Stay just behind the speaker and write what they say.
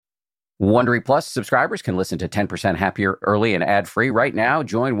Wondery Plus subscribers can listen to 10% Happier early and ad-free right now.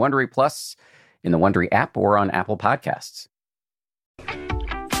 Join Wondery Plus in the Wondery app or on Apple Podcasts.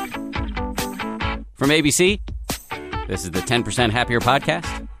 From ABC, this is the 10% Happier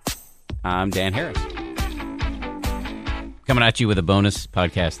podcast. I'm Dan Harris. Coming at you with a bonus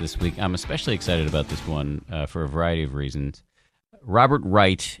podcast this week. I'm especially excited about this one for a variety of reasons. Robert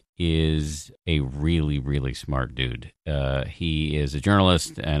Wright is a really, really smart dude. He is a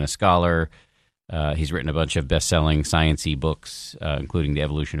journalist and a scholar. He's written a bunch of best-selling science-y books, including The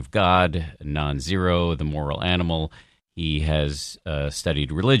Evolution of God, Non-Zero, The Moral Animal. He has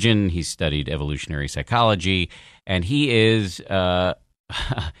studied religion. He's studied evolutionary psychology. And he is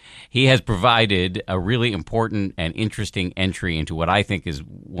he has provided a really important and interesting entry into what I think is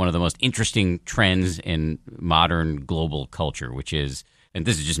one of the most interesting trends in modern global culture, which is, and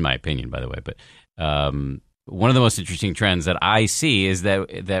this is just my opinion, by the way, but one of the most interesting trends that I see is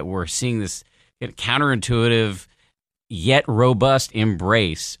that we're seeing this counterintuitive yet robust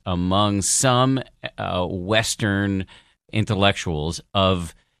embrace among some Western intellectuals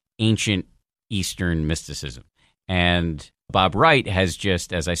of ancient Eastern mysticism. And Bob Wright has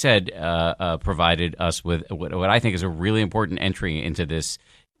just, as I said, provided us with what I think is a really important entry into this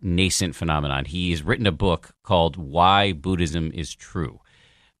nascent phenomenon. He's written a book called Why Buddhism is True,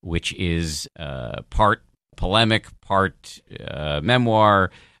 which is part polemic, part memoir,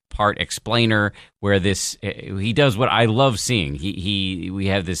 part explainer, where he does what I love seeing. We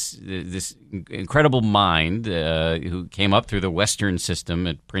have this incredible mind who came up through the Western system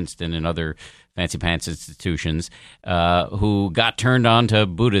at Princeton and other fancy pants institutions, who got turned on to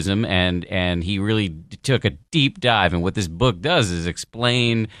Buddhism, and he really took a deep dive. And what this book does is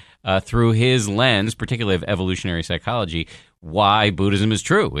explain through his lens, particularly of evolutionary psychology, why Buddhism is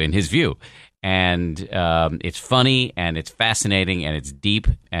true in his view. And it's funny, and it's fascinating, and it's deep,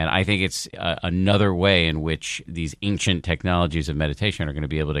 and I think it's another way in which these ancient technologies of meditation are going to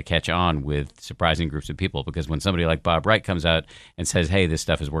be able to catch on with surprising groups of people. Because when somebody like Bob Wright comes out and says, hey, this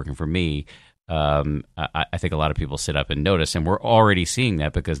stuff is working for me, I think a lot of people sit up and notice, and we're already seeing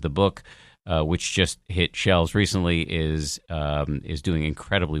that because the book, which just hit shelves recently, is doing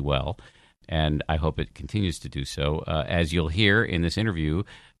incredibly well, and I hope it continues to do so. As you'll hear in this interview,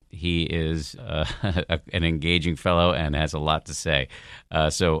 he is an engaging fellow and has a lot to say.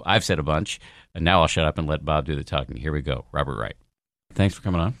 So I've said a bunch, and now I'll shut up and let Bob do the talking. Here we go. Robert Wright. Thanks for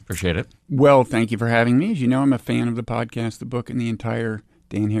coming on. Appreciate it. Well, thank you for having me. As you know, I'm a fan of the podcast, the book, and the entire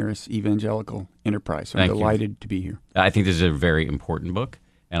Dan Harris Evangelical Enterprise. So I'm delighted to be here. I think this is a very important book,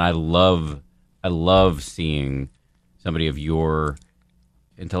 and I love seeing somebody of your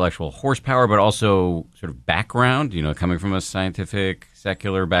intellectual horsepower, but also sort of background, coming from a scientific,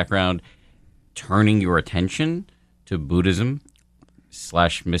 secular background, turning your attention to Buddhism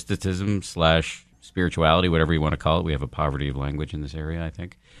 / mysticism / spirituality, whatever you want to call it. We have a poverty of language in this area, I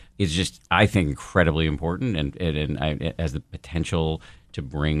think. It's just, I think, incredibly important, and it has the potential to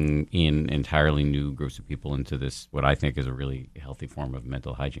bring in entirely new groups of people into this, what I think is a really healthy form of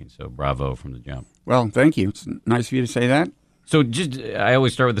mental hygiene. So bravo from the jump. Well, thank you. It's nice of you to say that. So I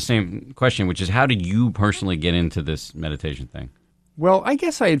always start with the same question, which is, how did you personally get into this meditation thing? Well, I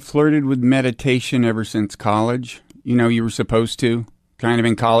guess I had flirted with meditation ever since college. You were supposed to, kind of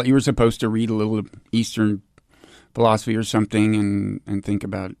in college, you were supposed to read a little Eastern philosophy or something and think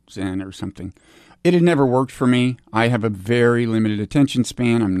about Zen or something. It had never worked for me. I have a very limited attention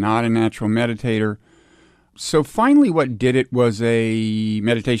span. I'm not a natural meditator. So finally what did it was a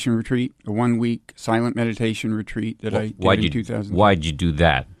meditation retreat, a 1-week silent meditation retreat that I did in 2000. Why did you do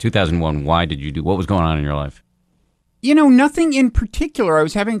that? 2001, why did you do? What was going on in your life? Nothing in particular. I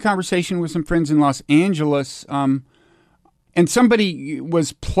was having a conversation with some friends in Los Angeles, and somebody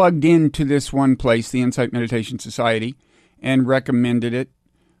was plugged into this one place, the Insight Meditation Society, and recommended it.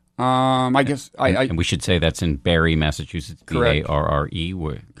 I guess and we should say that's in Barre, Massachusetts, correct. Barre,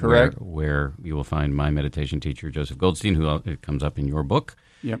 Correct. where you will find my meditation teacher, Joseph Goldstein, who comes up in your book.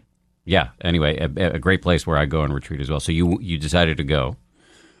 Yep. Yeah. Anyway, a great place where I go and retreat as well. So you decided to go.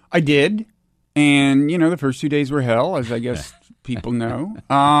 I did, and the first 2 days were hell, as I guess people know.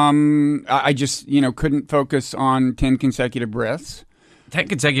 I just couldn't focus on 10 consecutive breaths. 10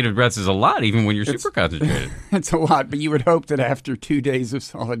 consecutive breaths is a lot, even when you're super concentrated. It's a lot, but you would hope that after 2 days of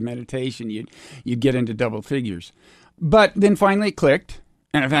solid meditation, you'd get into double figures. But then finally it clicked.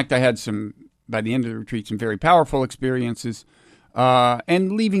 And in fact, I had by the end of the retreat, some very powerful experiences.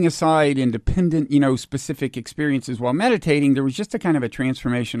 And leaving aside independent, specific experiences while meditating, there was just a kind of a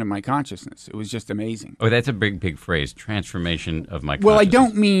transformation of my consciousness. It was just amazing. Oh, that's a big, big phrase, transformation of my consciousness. Well, I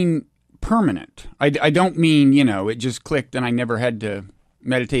don't mean permanent. I don't mean, it just clicked and I never had to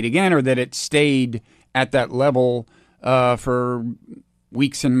meditate again, or that it stayed at that level for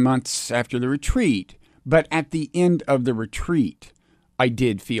weeks and months after the retreat. But at the end of the retreat, I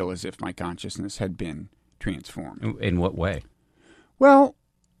did feel as if my consciousness had been transformed. In what way? Well,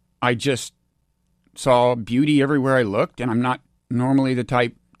 I just saw beauty everywhere I looked, and I'm not normally the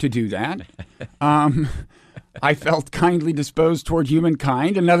type to do that. I felt kindly disposed toward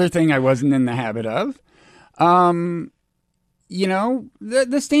humankind, another thing I wasn't in the habit of. You know,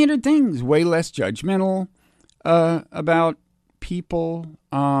 the standard things, way less judgmental about people.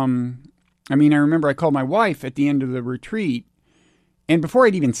 I mean, I remember I called my wife at the end of the retreat, and before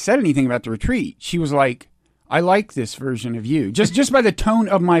I'd even said anything about the retreat, she was like, I like this version of you, just by the tone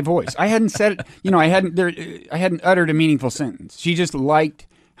of my voice. I hadn't said it, you know, I hadn't uttered a meaningful sentence. She just liked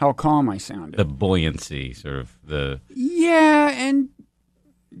how calm I sounded. The buoyancy, sort of the... Yeah, and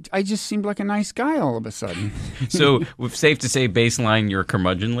I just seemed like a nice guy all of a sudden. So, it's safe to say baseline, you're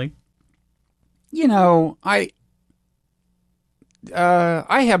curmudgeonly? You know, I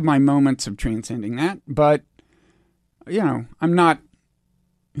have my moments of transcending that, but, you know, I'm not...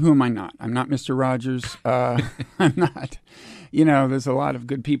 Who am I not? I'm not Mr. Rogers. I'm not. You know, there's a lot of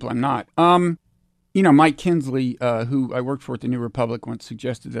good people I'm not. You know, Mike Kinsley, who I worked for at the New Republic, once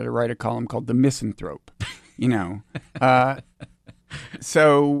suggested that I write a column called The Misanthrope. You know.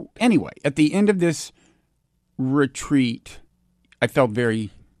 So, anyway, at the end of this retreat, I felt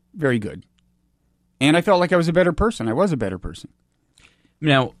very, very good. And I felt like I was a better person. I was a better person.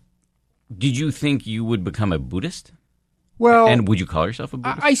 Now, did you think you would become a Buddhist? Well, and would you call yourself a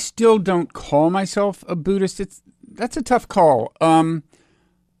Buddhist? I still don't call myself a Buddhist. That's a tough call.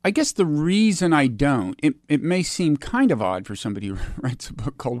 I guess the reason I don't, it may seem kind of odd for somebody who writes a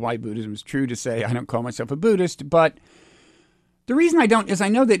book called Why Buddhism is True to say I don't call myself a Buddhist, but the reason I don't is I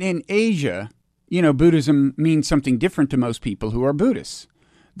know that in Asia, you know, Buddhism means something different to most people who are Buddhists.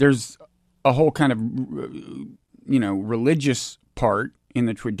 There's a whole kind of, you know, religious part in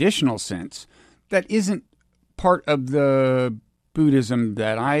the traditional sense that isn't part of the Buddhism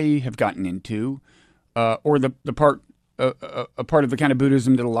that I have gotten into, or the part a part of the kind of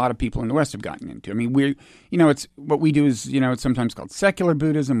Buddhism that a lot of people in the West have gotten into. I mean, you know, it's what we do is, you know, it's sometimes called secular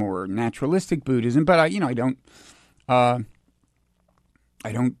Buddhism or naturalistic Buddhism, but I don't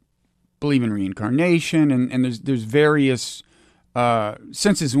believe in reincarnation, and there's various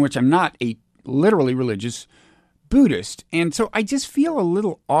senses in which I'm not a literally religious Buddhist, and so I just feel a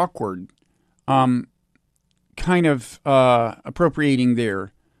little awkward. Kind of appropriating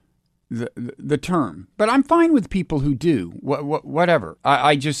the term, but I'm fine with people who do whatever.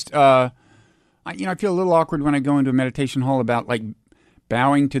 I just I feel a little awkward when I go into a meditation hall about like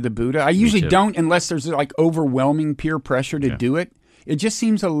bowing to the Buddha. I usually don't unless there's like overwhelming peer pressure to do it. It just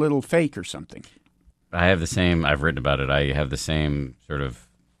seems a little fake or something. I have the same. I've written about it. I have the same sort of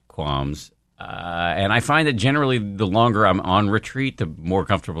qualms. And I find that generally the longer I'm on retreat, the more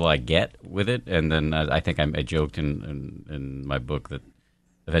comfortable I get with it. And then I think I joked in my book that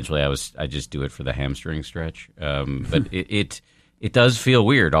eventually I just do it for the hamstring stretch. But it does feel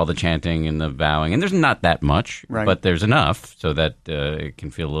weird, all the chanting and the bowing. And there's not that much, right, but there's enough so that it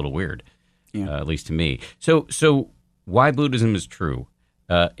can feel a little weird, at least to me. So why Buddhism is true.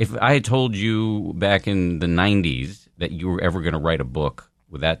 If I had told you back in the 90s that you were ever going to write a book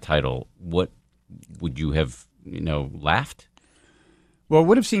with that title, what would you have, laughed? Well, it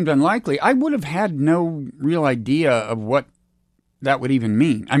would have seemed unlikely. I would have had no real idea of what that would even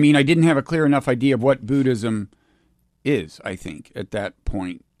mean. I mean, I didn't have a clear enough idea of what Buddhism is, I think, at that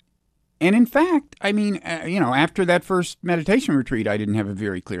point. And in fact, I mean, after that first meditation retreat, I didn't have a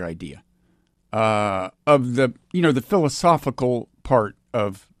very clear idea of the philosophical part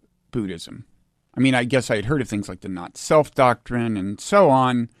of Buddhism. I mean, I guess I had heard of things like the not-self doctrine and so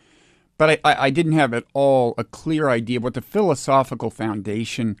on, but I didn't have at all a clear idea of what the philosophical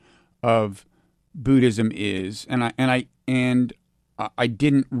foundation of Buddhism is, and I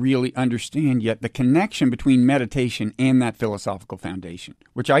didn't really understand yet the connection between meditation and that philosophical foundation,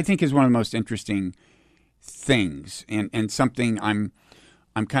 which I think is one of the most interesting things, and something I'm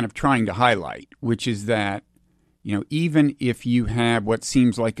kind of trying to highlight, which is that, even if you have what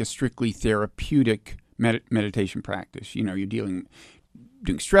seems like a strictly therapeutic meditation practice, you're doing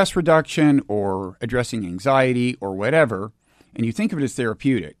stress reduction or addressing anxiety or whatever, and you think of it as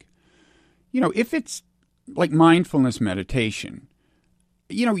therapeutic, if it's like mindfulness meditation,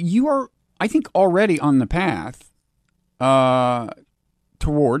 you are, I think, already on the path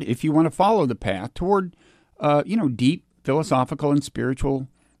toward, if you want to follow the path, toward, deep philosophical and spiritual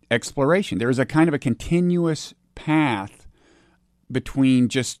exploration. There is a kind of a continuous path between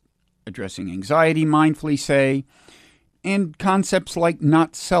just addressing anxiety mindfully, say, and concepts like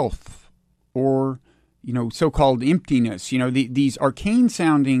not self or, so-called emptiness, these arcane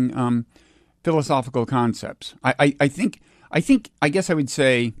sounding philosophical concepts. I guess I would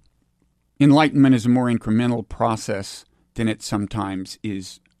say enlightenment is a more incremental process than it sometimes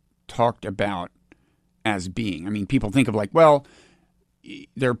is talked about as being. I mean, people think of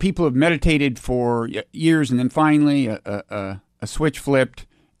there are people who have meditated for years and then finally a switch flipped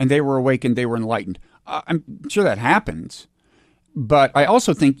and they were awakened, they were enlightened. I'm sure that happens, but I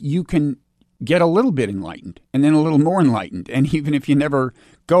also think you can get a little bit enlightened and then a little more enlightened. And even if you never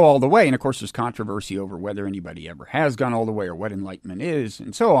go all the way, and of course there's controversy over whether anybody ever has gone all the way or what enlightenment is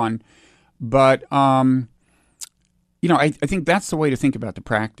and so on. But, I think that's the way to think about the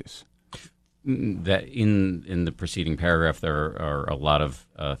practice. That in the preceding paragraph, there are a lot of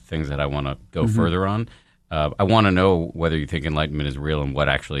things that I want to go further on. I want to know whether you think enlightenment is real and what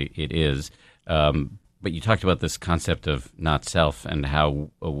actually it is. But you talked about this concept of not self and how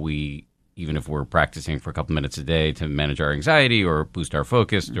we, even if we're practicing for a couple minutes a day to manage our anxiety or boost our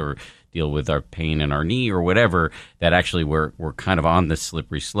focus or deal with our pain in our knee or whatever, that actually we're kind of on this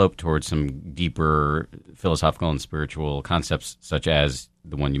slippery slope towards some deeper philosophical and spiritual concepts, such as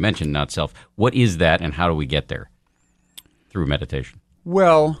the one you mentioned, not self. What is that, and how do we get there through meditation?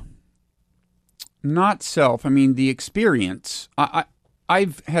 Well, not self. I mean, the experience.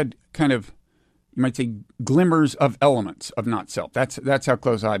 I've had kind of, you might say, glimmers of elements of not self. That's how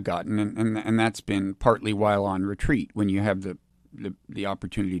close I've gotten, and that's been partly while on retreat when you have the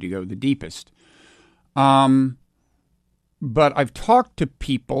opportunity to go the deepest. But I've talked to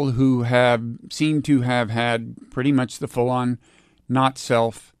people who seem to have had pretty much the full-on not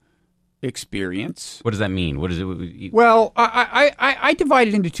self experience. What does that mean? What is it? Well, I divide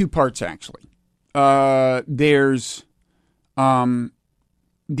it into two parts, actually. There's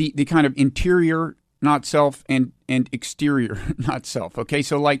the kind of interior not self and exterior not self. Okay,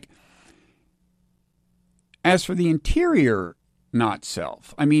 so as for the interior not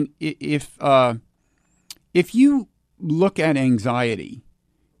self, I mean, if you look at anxiety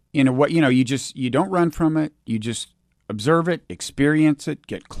in a way, you don't run from it, you just observe it, experience it,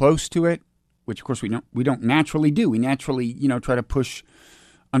 get close to it, which of course we don't naturally do. We naturally, try to push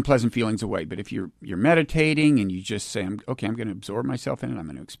unpleasant feelings away. But if you're meditating and you just say, I'm going to absorb myself in it, I'm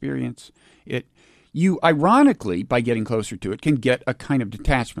going to experience it, you ironically, by getting closer to it, can get a kind of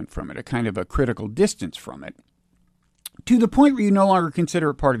detachment from it, a kind of a critical distance from it, to the point where you no longer consider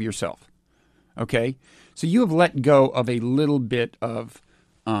it part of yourself. Okay? So you have let go of a little bit of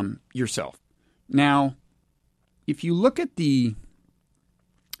yourself. Now, if you look at the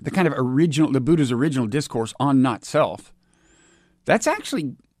kind of the Buddha's original discourse on not self, that's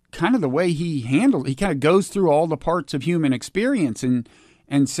actually kind of the way he kind of goes through all the parts of human experience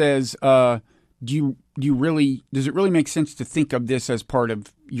and says, does it really make sense to think of this as part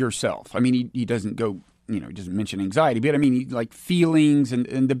of yourself? I mean, he doesn't go, he doesn't mention anxiety, but I mean, like feelings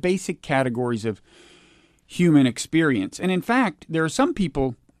and the basic categories of human experience. And in fact, there are some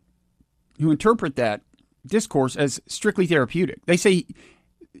people who interpret that discourse as strictly therapeutic. They say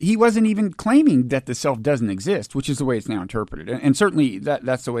he wasn't even claiming that the self doesn't exist, which is the way it's now interpreted. And certainly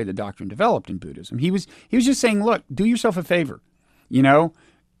that's the way the doctrine developed in Buddhism. He was just saying, look, do yourself a favor.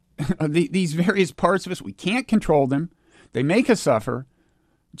 These various parts of us, we can't control them. They make us suffer.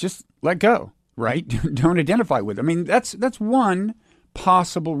 Just let go, right? Don't identify with them. I mean, that's one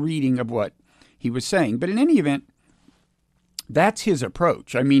possible reading of what he was saying. But in any event, that's his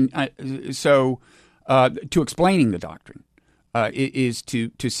approach. I mean, to explaining the doctrine is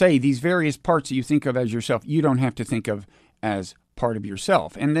to say these various parts that you think of as yourself, you don't have to think of as part of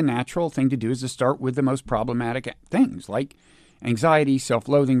yourself. And the natural thing to do is to start with the most problematic things like anxiety,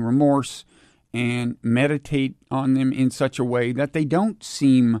 self-loathing, remorse, and meditate on them in such a way that they don't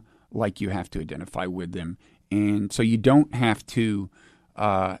seem like you have to identify with them. And so you don't have to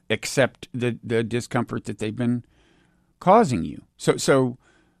accept the discomfort that they've been causing you.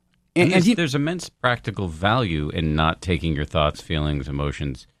 And there's immense practical value in not taking your thoughts, feelings,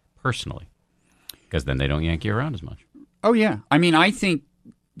 emotions personally, because then they don't yank you around as much. Oh, yeah. I mean, I think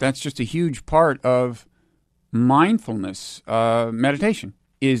that's just a huge part of mindfulness meditation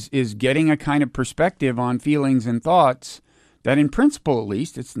is getting a kind of perspective on feelings and thoughts that in principle, at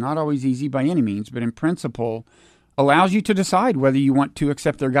least, it's not always easy by any means, but in principle allows you to decide whether you want to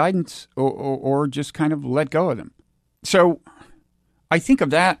accept their guidance or just kind of let go of them. So I think of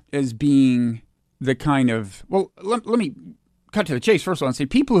that as being the kind of, well, let me cut to the chase first of all and say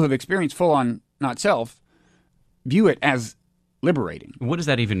people who have experienced full-on not self view it as liberating. What does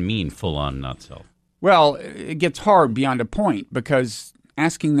that even mean, full-on not self? Well, it gets hard beyond a point because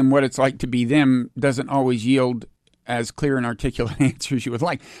asking them what it's like to be them doesn't always yield as clear and articulate answer as you would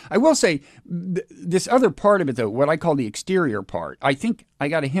like. I will say this other part of it, though, what I call the exterior part. I think I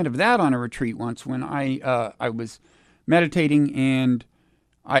got a hint of that on a retreat once when I was meditating, and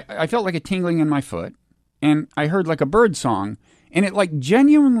I felt like a tingling in my foot, and I heard like a bird song, and it like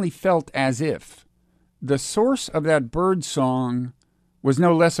genuinely felt as if the source of that bird song was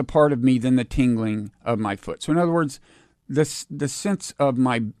no less a part of me than the tingling of my foot. So in other words, the sense of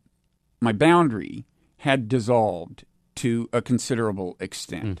my boundary had dissolved to a considerable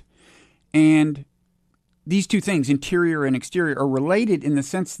extent. And these two things, interior and exterior, are related in the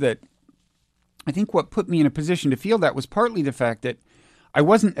sense that I think what put me in a position to feel that was partly the fact that I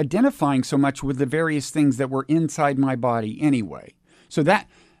wasn't identifying so much with the various things that were inside my body anyway. So that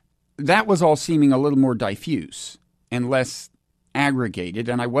was all seeming a little more diffuse and less aggregated,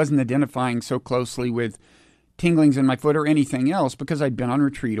 and I wasn't identifying so closely with tinglings in my foot or anything else because I'd been on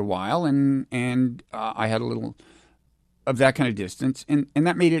retreat a while and I had a little of that kind of distance, and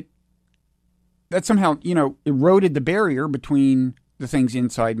that made it, that somehow, eroded the barrier between the things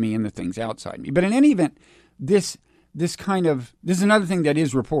inside me and the things outside me. But in any event, this is another thing that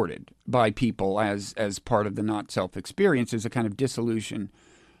is reported by people as part of the not self experience, is a kind of dissolution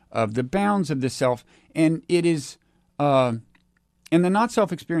of the bounds of the self, and it is and the not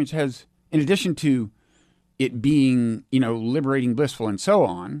self experience has, in addition to it being, liberating, blissful, and so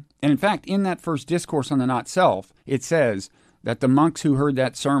on. And in fact, in that first discourse on the not self, it says that the monks who heard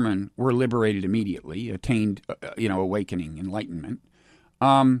that sermon were liberated immediately, attained, awakening, enlightenment.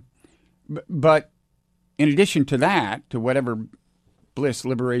 But in addition to that, to whatever bliss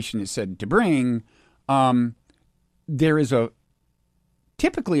liberation is said to bring, there is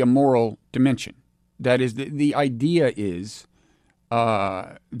typically a moral dimension. That is, the idea is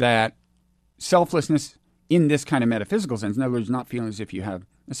that selflessness, in this kind of metaphysical sense, in other words, not feeling as if you have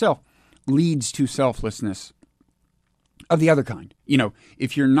a self, leads to selflessness of the other kind.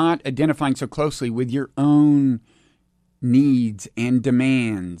 If you're not identifying so closely with your own needs and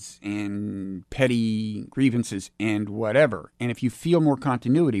demands and petty grievances and whatever, and if you feel more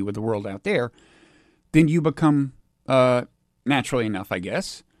continuity with the world out there, then you become, naturally enough, I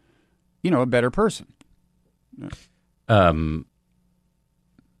guess, a better person.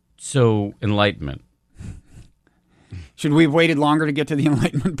 So enlightenment. Should we have waited longer to get to the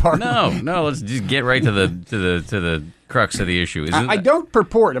enlightenment part? No. Let's just get right to the crux of the issue. I don't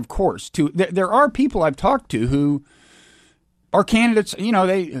purport, of course, to. There are people I've talked to who are candidates.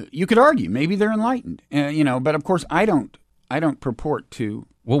 You could argue maybe they're enlightened. But of course I don't purport to.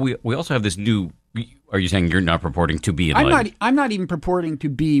 Well, we also have this new. Are you saying you're not purporting to be enlightened? I'm not even purporting to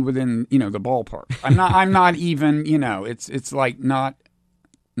be within the ballpark. I'm not even. It's like not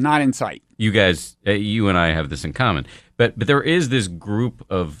in sight. You guys, you and I have this in common. But there is this group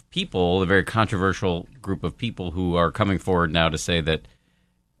of people, a very controversial group of people who are coming forward now to say that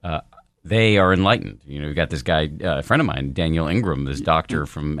they are enlightened. You've got this guy, a friend of mine, Daniel Ingram, this doctor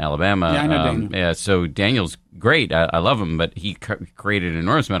from Alabama. Yeah, I know Daniel. Yeah, so Daniel's great. I love him, but he created an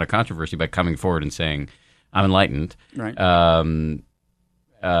enormous amount of controversy by coming forward and saying, I'm enlightened. Right.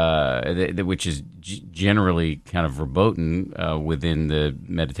 Which is generally kind of verboten within the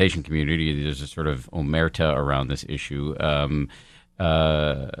meditation community. There's a sort of omerta around this issue.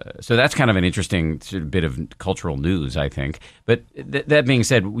 So that's kind of an interesting sort of bit of cultural news, I think. But that being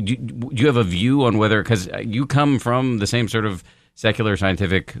said, do you have a view on whether, because you come from the same sort of secular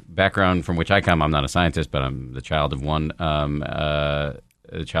scientific background from which I come. I'm not a scientist, but I'm the child of one, the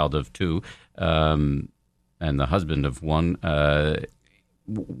child of two, and the husband of one.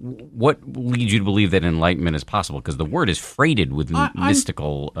 What leads you to believe that enlightenment is possible? Because the word is freighted with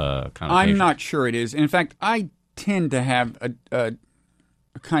mystical connotations. I'm not sure it is. In fact, I tend to have a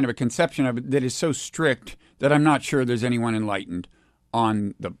kind of a conception of it that is so strict that I'm not sure there's anyone enlightened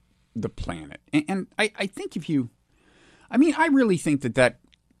on the planet. And I think I really think that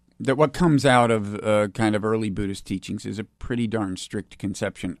what comes out of kind of early Buddhist teachings is a pretty darn strict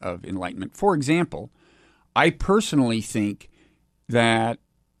conception of enlightenment. For example, I personally think that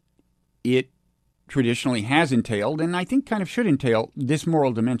it traditionally has entailed, and I think kind of should entail, this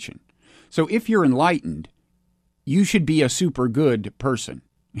moral dimension. So if you're enlightened, you should be a super good person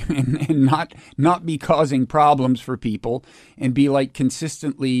and not be causing problems for people, and be like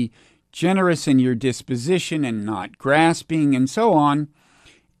consistently generous in your disposition and not grasping and so on.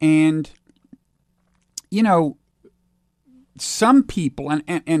 And, some people,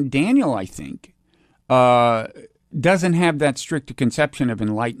 and Daniel, I think, doesn't have that strict conception of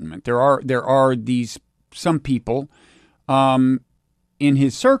enlightenment. There are some people in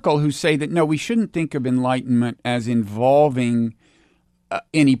his circle who say that no, we shouldn't think of enlightenment as involving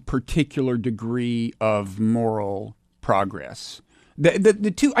any particular degree of moral progress.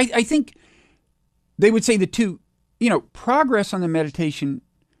 The two, I think they would say the two, progress on the meditation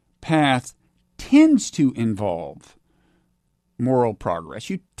path tends to involve moral progress.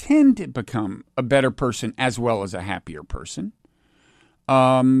 You tend to become a better person as well as a happier person.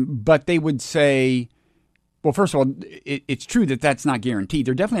 But they would say, well, first of all, it's true that that's not guaranteed.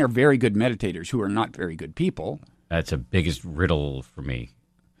 There definitely are very good meditators who are not very good people. That's a biggest riddle for me.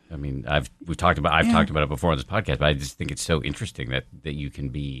 I mean, I've talked about it before on this podcast, but I just think it's so interesting that you can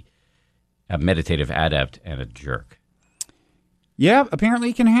be a meditative adept and a jerk. Yeah,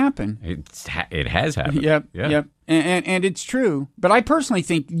 apparently it can happen. It has happened. Yep. Yeah. And it's true. But I personally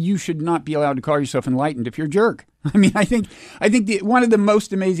think you should not be allowed to call yourself enlightened if you're a jerk. I mean, I think one of the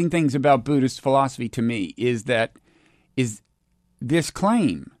most amazing things about Buddhist philosophy to me is this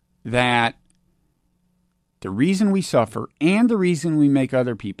claim that the reason we suffer and the reason we make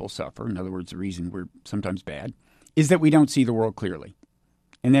other people suffer, in other words, the reason we're sometimes bad, is that we don't see the world clearly.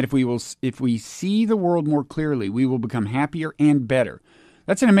 And that if we see the world more clearly, we will become happier and better.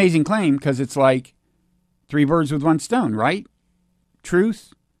 That's an amazing claim because it's like 3 birds with 1 stone, right?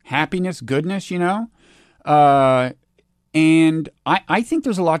 Truth, happiness, goodness, And I think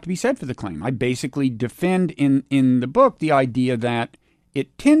there's a lot to be said for the claim. I basically defend in the book the idea that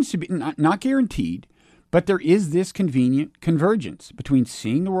it tends to be not guaranteed, but there is this convenient convergence between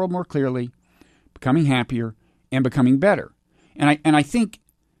seeing the world more clearly, becoming happier, and becoming better. And I think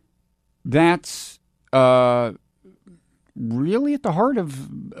that's really at the heart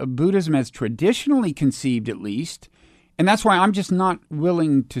of Buddhism as traditionally conceived, at least. And that's why I'm just not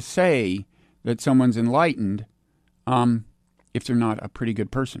willing to say that someone's enlightened if they're not a pretty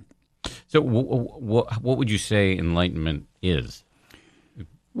good person. So what would you say enlightenment is?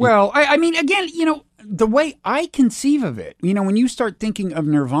 Well, I mean, again, the way I conceive of it, when you start thinking of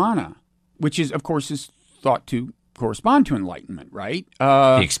nirvana, which is, of course, is thought to correspond to enlightenment, right?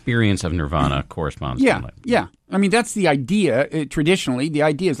 The experience of nirvana corresponds to enlightenment. Yeah. I mean, that's the idea. Traditionally, the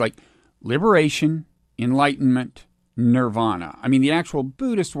idea is like liberation, enlightenment, nirvana. I mean, the actual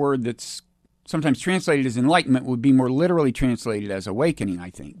Buddhist word that's sometimes translated as enlightenment would be more literally translated as awakening, I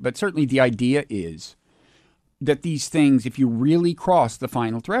think. But certainly the idea is that these things, if you really cross the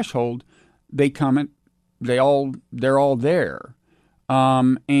final threshold, they're all there.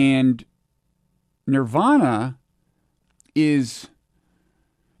 And nirvana is,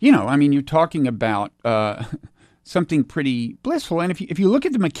 you're talking about something pretty blissful. And if you look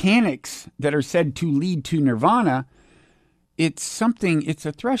at the mechanics that are said to lead to nirvana, it's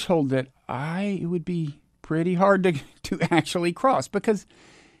a threshold that it would be pretty hard to actually cross because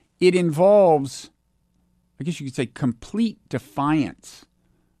it involves, I guess you could say, complete defiance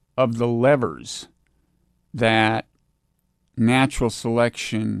of the levers that natural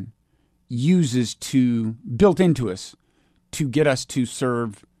selection uses built into us to get us to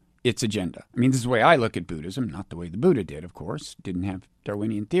serve its agenda. I mean, this is the way I look at Buddhism, not the way the Buddha did, of course. Didn't have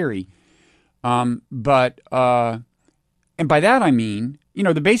Darwinian theory. And by that I mean,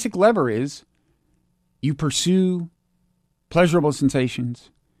 the basic lever is you pursue pleasurable sensations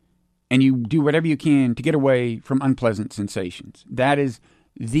and you do whatever you can to get away from unpleasant sensations. That is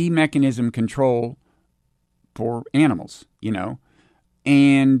the mechanism control for animals,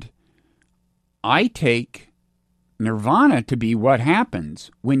 And I take nirvana to be what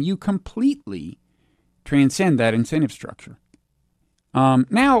happens when you completely transcend that incentive structure.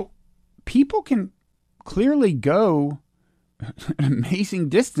 Now, people can clearly go an amazing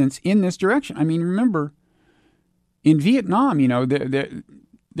distance in this direction. I mean, remember, in Vietnam,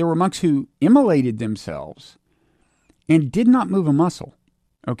 there were monks who immolated themselves and did not move a muscle,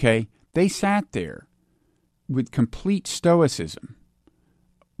 okay? They sat there with complete stoicism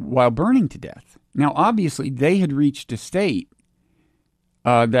while burning to death. Now, obviously, they had reached a state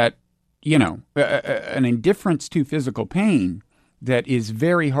that, an indifference to physical pain that is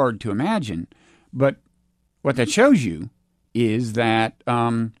very hard to imagine. But what that shows you is that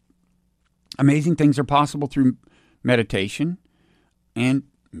amazing things are possible through meditation, and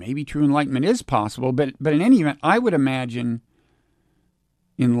maybe true enlightenment is possible. But in any event, I would imagine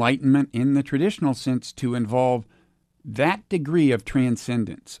enlightenment in the traditional sense to involve that degree of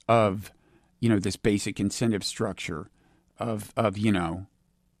transcendence of, this basic incentive structure of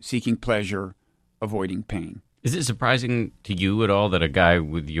seeking pleasure, avoiding pain. Is it surprising to you at all that a guy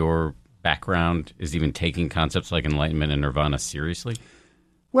with your background is even taking concepts like enlightenment and nirvana seriously?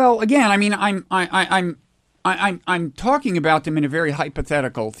 Well, again, I mean, I'm talking about them in a very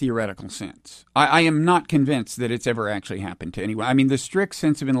hypothetical, theoretical sense. I am not convinced that it's ever actually happened to anyone. I mean, the strict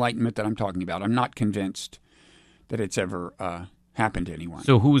sense of enlightenment that I'm talking about, I'm not convinced that it's ever happened to anyone.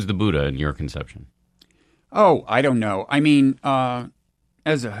 So who was the Buddha in your conception? Oh, I don't know. I mean,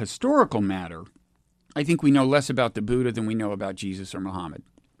 as a historical matter, I think we know less about the Buddha than we know about Jesus or Muhammad.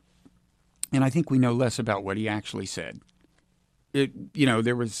 And I think we know less about what he actually said.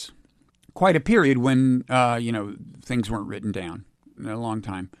 There was quite a period when, things weren't written down in a long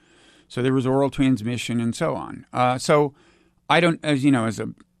time. So there was oral transmission and so on. So I don't,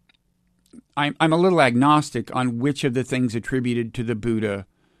 I'm a little agnostic on which of the things attributed to the Buddha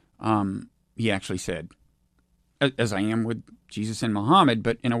he actually said, as I am with Jesus and Muhammad,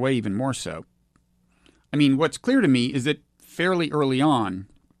 but in a way even more so. I mean, what's clear to me is that fairly early on,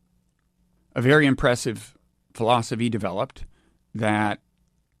 a very impressive philosophy developed that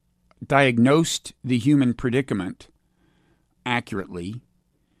diagnosed the human predicament accurately.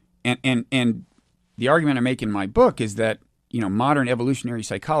 And the argument I make in my book is that, modern evolutionary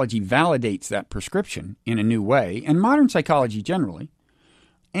psychology validates that prescription in a new way, and modern psychology generally.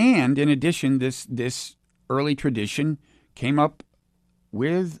 And in addition, this early tradition came up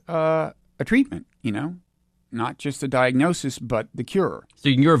with a treatment, not just a diagnosis, but the cure. So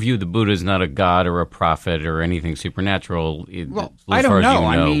in your view, the Buddha is not a god or a prophet or anything supernatural? Well, I don't know.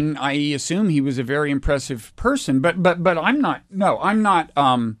 I mean, I assume he was a very impressive person, but I'm not. No, I'm not.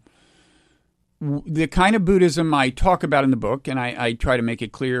 The kind of Buddhism I talk about in the book, and I try to make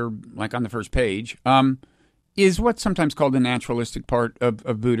it clear, like on the first page, is what's sometimes called the naturalistic part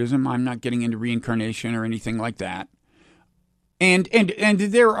of Buddhism. I'm not getting into reincarnation or anything like that. And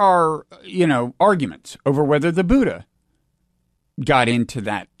there are, arguments over whether the Buddha got into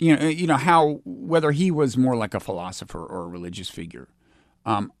that, whether he was more like a philosopher or a religious figure.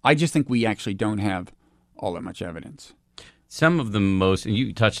 I just think we actually don't have all that much evidence. Some of the most, and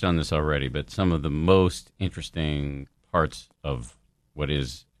you touched on this already, but some of the most interesting parts of what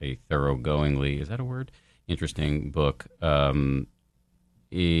is a thoroughgoingly, is that a word? Interesting book, have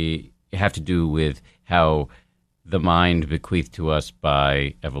to do with how the mind bequeathed to us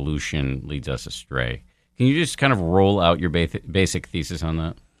by evolution leads us astray. Can you just kind of roll out your basic thesis on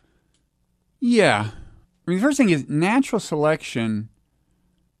that? Yeah. I mean, the first thing is natural selection.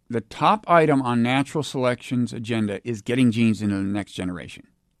 The top item on natural selection's agenda is getting genes into the next generation.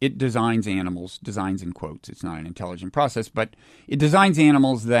 It designs animals, designs in quotes, it's not an intelligent process, but it designs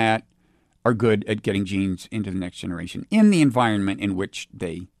animals that are good at getting genes into the next generation in the environment in which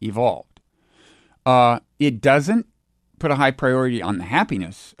they evolved. It doesn't put a high priority on the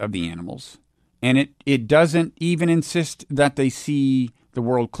happiness of the animals, and it doesn't even insist that they see the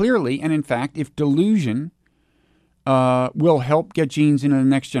world clearly. And in fact, if delusion will help get genes into the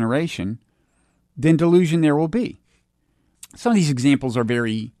next generation, then delusion there will be. Some of these examples are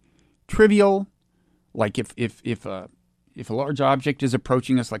very trivial, like if a large object is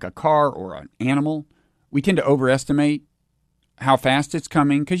approaching us like a car or an animal, we tend to overestimate how fast it's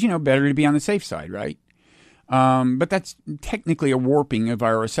coming because, better to be on the safe side, right? But that's technically a warping of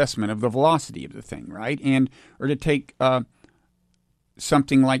our assessment of the velocity of the thing, right? Or to take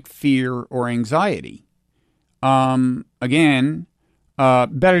something like fear or anxiety. Again,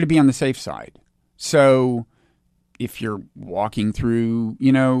 better to be on the safe side. So if you're walking through,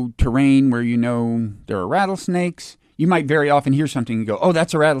 terrain where there are rattlesnakes, you might very often hear something and go, oh,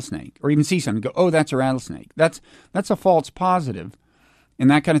 that's a rattlesnake. Or even see something and go, oh, that's a rattlesnake. That's a false positive.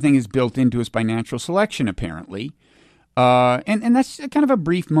 And that kind of thing is built into us by natural selection, apparently. And that's kind of a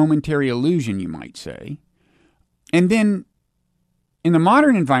brief momentary illusion, you might say. And then in the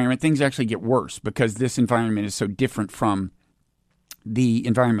modern environment, things actually get worse because this environment is so different from the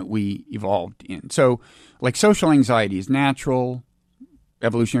environment we evolved in. So, like social anxiety is natural.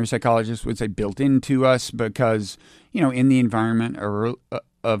 Evolutionary psychologists would say built into us because, in the environment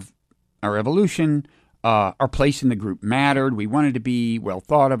of our evolution, our place in the group mattered. We wanted to be well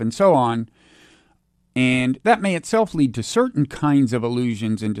thought of and so on. And that may itself lead to certain kinds of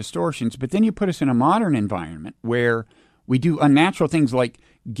illusions and distortions. But then you put us in a modern environment where we do unnatural things like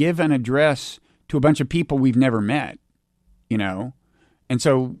give an address to a bunch of people we've never met, And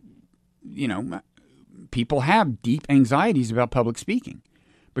so, people have deep anxieties about public speaking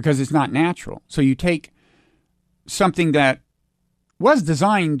because it's not natural. So you take something that was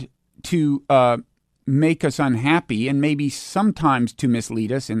designed to make us unhappy and maybe sometimes to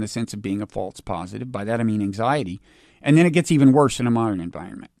mislead us in the sense of being a false positive. By that I mean anxiety. And then it gets even worse in a modern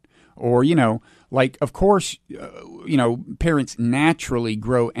environment. Or, of course, parents naturally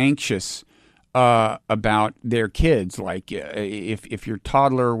grow anxious about their kids. Like if your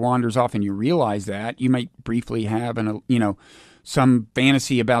toddler wanders off and you realize that, you might briefly have some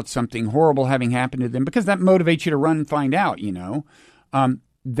fantasy about something horrible having happened to them because that motivates you to run and find out,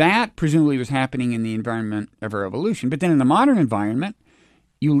 That presumably was happening in the environment of our evolution. But then in the modern environment,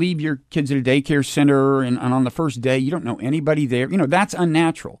 you leave your kids at a daycare center and on the first day, you don't know anybody there. That's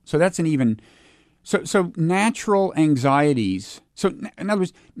unnatural. So that's so natural anxieties. So in other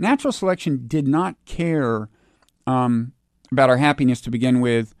words, natural selection did not care about our happiness to begin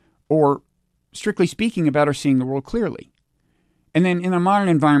with, or strictly speaking, about our seeing the world clearly. And then in a modern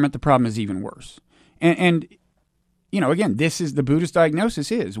environment, the problem is even worse. And again, this is the Buddhist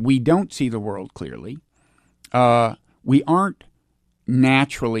diagnosis is we don't see the world clearly. We aren't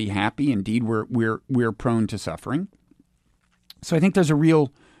naturally happy. Indeed, we're prone to suffering. So I think there's a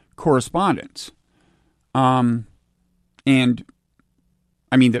real correspondence. And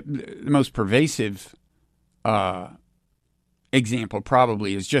I mean, the most pervasive example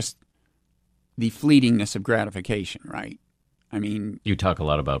probably is just the fleetingness of gratification, right? I mean, you talk a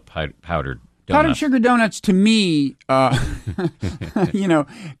lot about powdered donuts. Powdered sugar donuts, to me, kind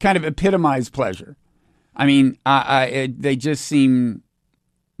of epitomize pleasure. I mean, they just seem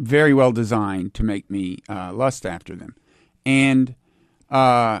very well designed to make me lust after them. And,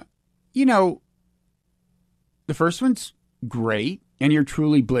 the first one's great, and you're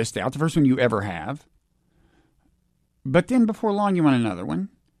truly blissed out. The first one you ever have. But then before long, you want another one.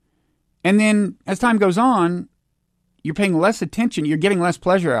 And then as time goes on, you're paying less attention. You're getting less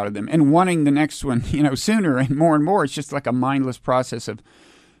pleasure out of them and wanting the next one, sooner and more. It's just like a mindless process of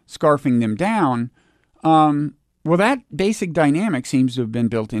scarfing them down. Well, that basic dynamic seems to have been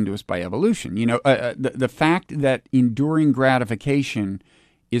built into us by evolution. The fact that enduring gratification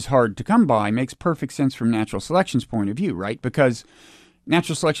is hard to come by makes perfect sense from natural selection's point of view, right? Because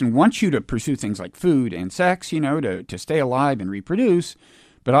natural selection wants you to pursue things like food and sex, to stay alive and reproduce.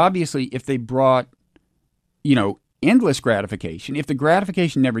 But obviously, if they brought, endless gratification, if the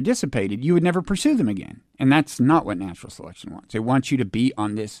gratification never dissipated, you would never pursue them again. And that's not what natural selection wants. It wants you to be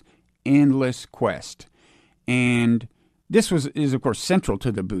on this endless quest. And this is, of course, central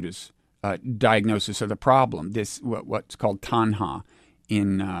to the Buddha's diagnosis of the problem, this what's called tanha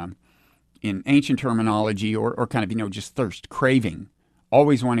in ancient terminology, or kind of, just thirst, craving,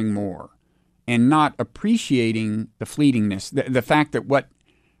 always wanting more, and not appreciating the fleetingness, the fact that what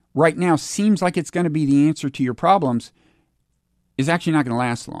right now seems like it's going to be the answer to your problems is actually not going to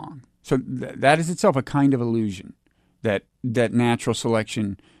last long. So that is itself a kind of illusion that natural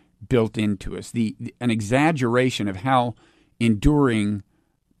selection built into us, an exaggeration of how enduring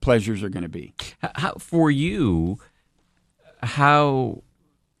pleasures are going to be. How, for you,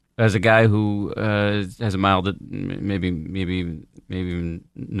 as a guy who has a mild, maybe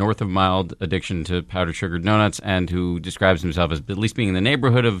north of mild addiction to powdered sugar donuts, and who describes himself as at least being in the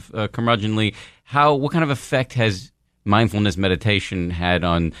neighborhood of curmudgeonly, what kind of effect has mindfulness meditation had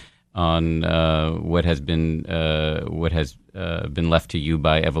on what has been left to you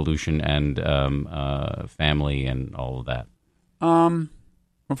by evolution and family and all of that? Well,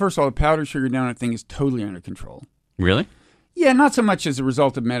 first of all, the powdered sugar donut thing is totally under control. Really? Yeah, not so much as a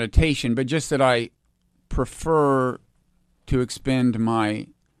result of meditation, but just that I prefer to expend my,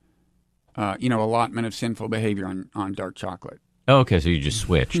 allotment of sinful behavior on dark chocolate. Oh, okay, so you just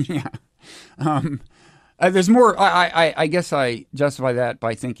switched. Yeah. There's more. I guess I justify that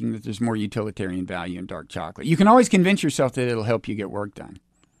by thinking that there's more utilitarian value in dark chocolate. You can always convince yourself that it'll help you get work done.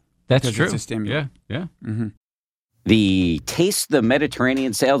 That's true. It's a stimulant. Yeah. Mm-hmm. The Taste the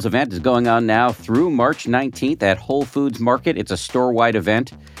Mediterranean sales event is going on now through March 19th at Whole Foods Market. It's a store-wide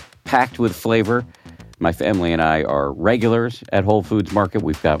event packed with flavor. My family and I are regulars at Whole Foods Market.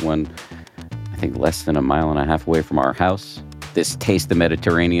 We've got one, I think, less than a mile and a half away from our house. This Taste the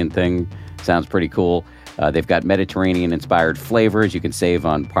Mediterranean thing sounds pretty cool. They've got Mediterranean-inspired flavors. You can save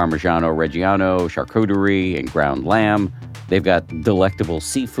on Parmigiano Reggiano, charcuterie, and ground lamb. They've got delectable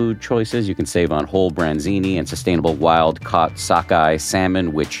seafood choices. You can save on whole branzini and sustainable wild-caught sockeye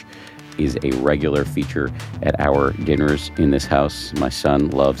salmon, which is a regular feature at our dinners in this house. My son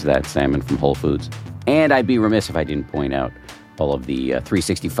loves that salmon from Whole Foods. And I'd be remiss if I didn't point out all of the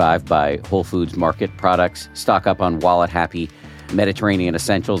 365 by Whole Foods Market products. Stock up on wallet-happy Mediterranean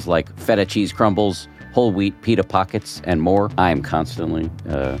essentials like feta cheese crumbles, whole wheat pita pockets, and more. I am constantly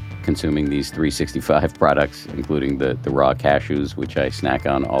consuming these 365 products, including the raw cashews, which I snack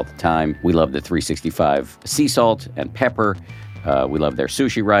on all the time. We love the 365 sea salt and pepper. We love their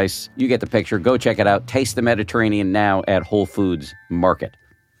sushi rice. You get the picture. Go check it out. Taste the Mediterranean now at Whole Foods Market.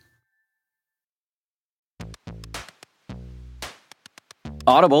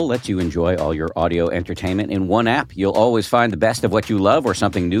 Audible lets you enjoy all your audio entertainment in one app. You'll always find the best of what you love or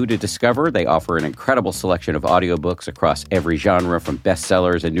something new to discover. They offer an incredible selection of audiobooks across every genre, from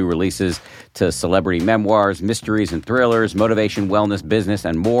bestsellers and new releases to celebrity memoirs, mysteries and thrillers, motivation, wellness, business,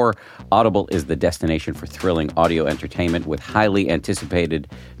 and more. Audible is the destination for thrilling audio entertainment with highly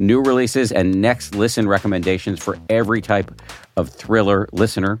anticipated new releases and next listen recommendations for every type of thriller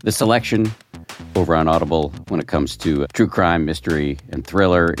listener. The selection over on Audible when it comes to true crime, mystery, and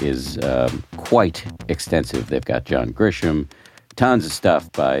thriller is quite extensive. They've got John Grisham, tons of stuff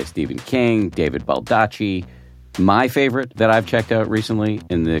by Stephen King, David Baldacci. My favorite that I've checked out recently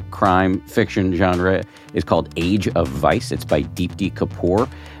in the crime fiction genre is called Age of Vice. It's by Deepti Kapoor.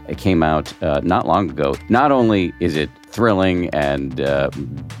 It came out not long ago. Not only is it thrilling and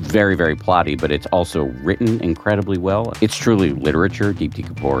very, very plotty, but it's also written incredibly well. It's truly literature. Deepti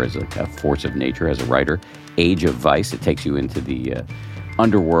Kapoor is a force of nature as a writer. Age of Vice, it takes you into the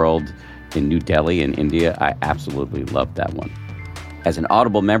underworld in New Delhi in India. I absolutely love that one. As an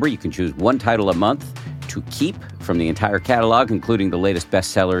Audible member, you can choose one title a month to keep from the entire catalog, including the latest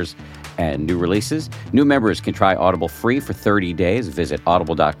bestsellers and new releases. New members can try Audible free for 30 days. Visit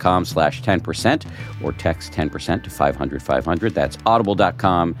audible.com/10% or text 10% to 500-500. That's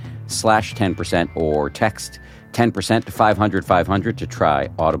audible.com/10% or text 10% to 500-500 to try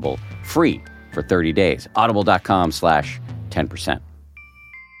Audible free for 30 days. Audible.com/10%.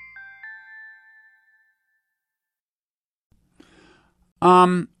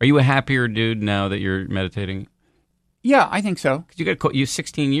 Are you a happier dude now that you're meditating? Yeah, I think so. Because you got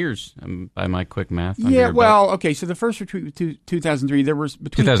 16 years by my quick math. Yeah, well, okay. So the first retreat was 2003. There was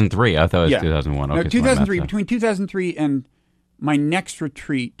between 2003. I thought it was 2001. Okay, no, 2003. Between 2003 and my next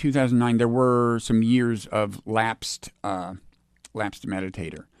retreat, 2009, there were some years of lapsed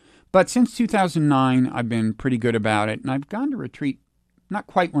meditator. But since 2009, I've been pretty good about it, and I've gone to retreat not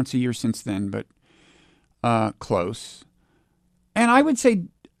quite once a year since then, but close. And I would say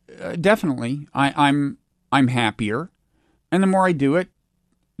definitely I'm happier, and the more I do it,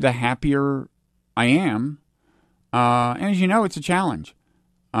 the happier I am. And as you know, it's a challenge.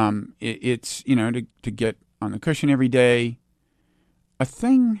 It's to get on the cushion every day. A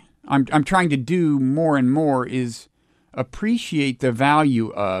thing I'm trying to do more and more is appreciate the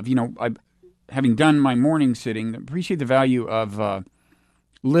value of having done my morning sitting. Appreciate the value of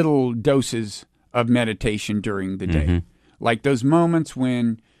little doses of meditation during the day, like those moments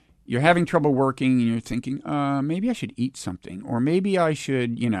when you're having trouble working and you're thinking, maybe I should eat something, or maybe I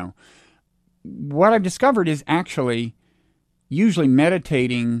should, What I've discovered is actually usually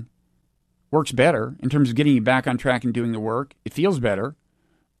meditating works better in terms of getting you back on track and doing the work. It feels better.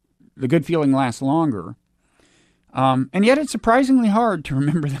 The good feeling lasts longer. And yet it's surprisingly hard to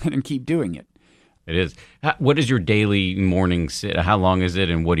remember that and keep doing it. It is. What is your daily morning sit? How long is it,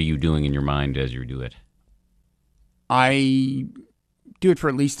 and what are you doing in your mind as you do it? I do it for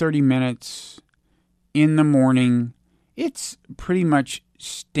at least 30 minutes in the morning. It's pretty much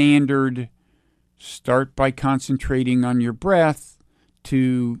standard. Start by concentrating on your breath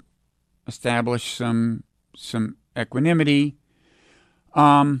to establish some equanimity.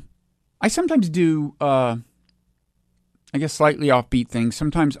 I sometimes do, slightly offbeat things.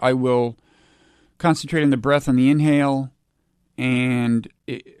 Sometimes I will concentrate on the breath on the inhale and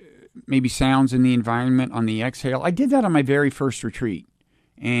maybe sounds in the environment on the exhale. I did that on my very first retreat.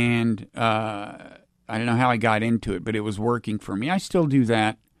 And I don't know how I got into it, but it was working for me. I still do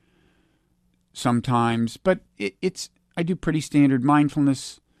that sometimes, but I do pretty standard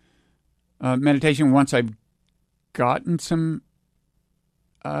mindfulness meditation. Once I've gotten some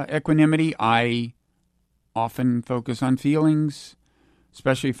equanimity, I often focus on feelings,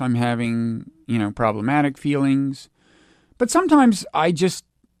 especially if I'm having, problematic feelings. But sometimes I just,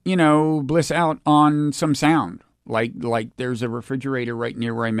 bliss out on some sound. Like there's a refrigerator right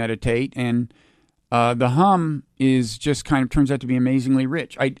near where I meditate, and the hum is just kind of turns out to be amazingly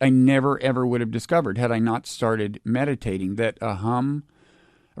rich. I never, ever would have discovered, had I not started meditating, that a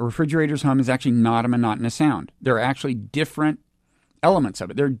refrigerator's hum is actually not a monotonous sound. There are actually different elements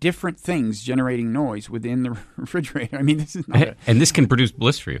of it. There are different things generating noise within the refrigerator. I mean, this is not and this can produce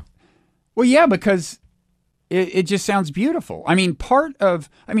bliss for you. Well, yeah, because it just sounds beautiful. I mean,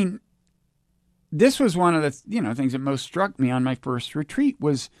 this was one of the things that most struck me on my first retreat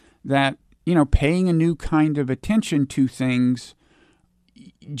was that paying a new kind of attention to things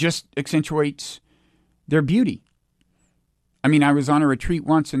just accentuates their beauty. I mean, I was on a retreat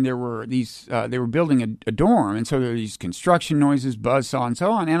once, and there were these they were building a dorm, and so there were these construction noises, buzzsaw, and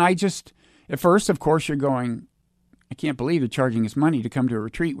so on. And I just, at first, of course, you're going, I can't believe they're charging us money to come to a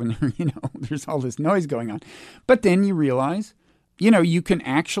retreat when there's all this noise going on. But then you realize, you can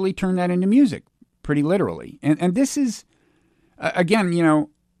actually turn that into music pretty literally. And this is, again,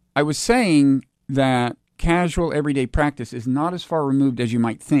 I was saying that casual everyday practice is not as far removed as you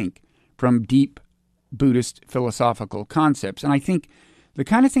might think from deep Buddhist philosophical concepts. And I think the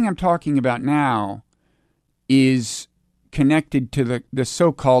kind of thing I'm talking about now is connected to the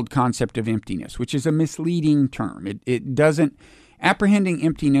so-called concept of emptiness, which is a misleading term. It doesn't, apprehending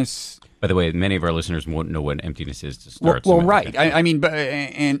emptiness. By the way, many of our listeners won't know what emptiness is to start. Well, right. I mean,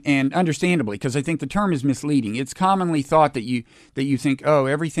 and understandably, because I think the term is misleading. It's commonly thought that you think, oh,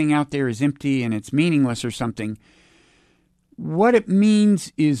 everything out there is empty and it's meaningless or something. What it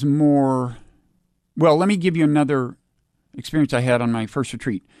means is more. Well, let me give you another experience I had on my first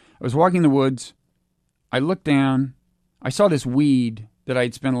retreat. I was walking in the woods. I looked down. I saw this weed that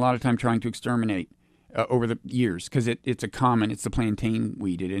I'd spent a lot of time trying to exterminate over the years, because it's the plantain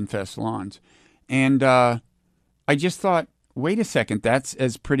weed. It infests lawns. And I just thought, wait a second, that's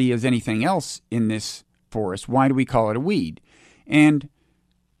as pretty as anything else in this forest. Why do we call it a weed? And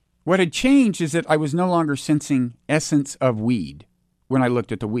what had changed is that I was no longer sensing essence of weed when I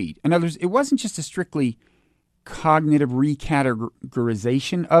looked at the weed. In other words, it wasn't just a strictly cognitive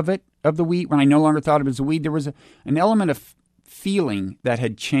recategorization of the weed. When I no longer thought of it as a weed, there was an element of feeling that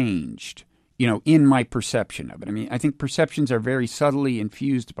had changed, in my perception of it. I mean, I think perceptions are very subtly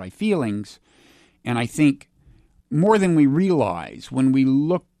infused by feelings, and I think more than we realize when we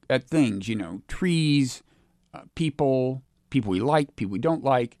look at things, trees, people we like, people we don't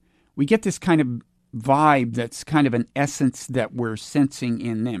like, we get this kind of vibe that's kind of an essence that we're sensing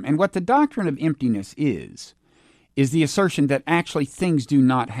in them. And what the doctrine of emptiness is the assertion that actually things do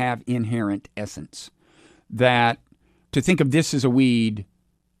not have inherent essence. That to think of this as a weed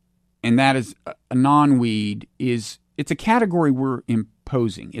and that is a non-weed it's a category we're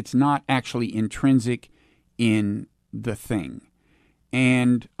imposing. It's not actually intrinsic in the thing.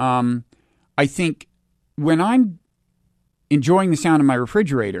 And I think when I'm enjoying the sound of my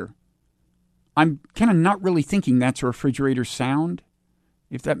refrigerator, I'm kind of not really thinking that's a refrigerator sound,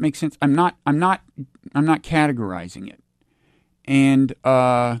 if that makes sense. I'm not categorizing it. And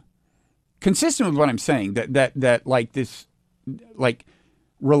consistent with what I'm saying, that like this, like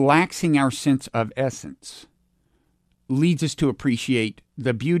relaxing our sense of essence leads us to appreciate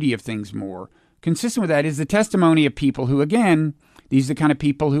the beauty of things more. Consistent with that is the testimony of people who, again, these are the kind of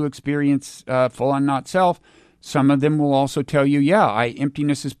people who experience full-on not self. Some of them will also tell you,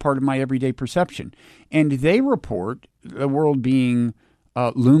 emptiness is part of my everyday perception. And they report the world being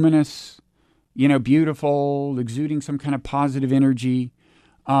luminous, beautiful, exuding some kind of positive energy.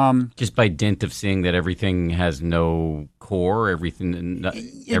 Just by dint of seeing that everything has no core, everything it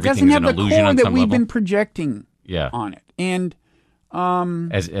doesn't have is an the illusion core on that some we've level. been projecting on it. And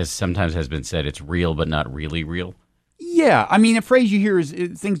as sometimes has been said, it's real but not really real. Yeah, I mean, a phrase you hear is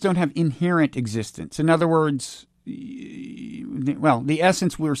things don't have inherent existence. In other words, the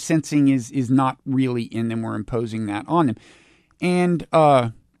essence we're sensing is not really in them. We're imposing that on them. And,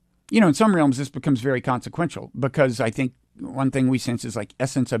 in some realms, this becomes very consequential, because I think one thing we sense is like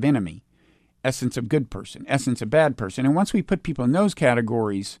essence of enemy, essence of good person, essence of bad person. And once we put people in those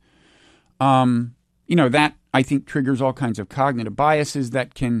categories, that I think triggers all kinds of cognitive biases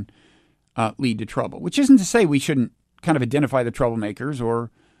that can lead to trouble, which isn't to say we shouldn't kind of identify the troublemakers or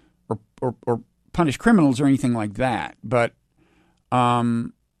punish criminals or anything like that. But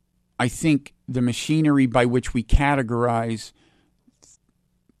I think the machinery by which we categorize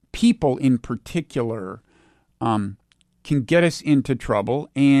people in particular can get us into trouble,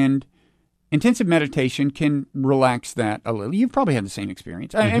 and intensive meditation can relax that a little. You've probably had the same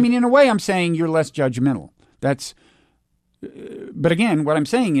experience. I mean, in a way, I'm saying you're less judgmental. But again, what I'm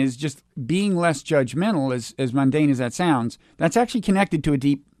saying is just being less judgmental, as mundane as that sounds, that's actually connected to a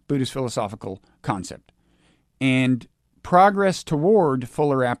deep Buddhist philosophical concept. And progress toward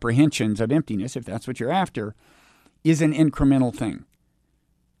fuller apprehensions of emptiness, if that's what you're after, is an incremental thing.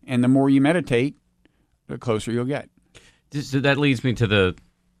 And the more you meditate, the closer you'll get. So that leads me to the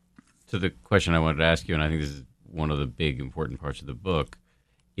question I wanted to ask you, and I think this is one of the big important parts of the book,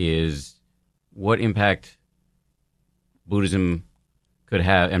 is what impact Buddhism could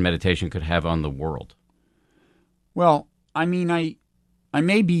have and meditation could have on the world. Well, I mean, I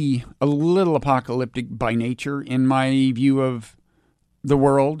may be a little apocalyptic by nature in my view of the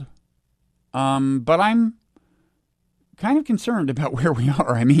world, but I'm kind of concerned about where we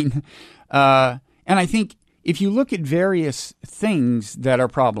are. I mean, and I think if you look at various things that are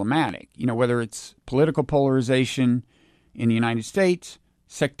problematic, whether it's political polarization in the United States,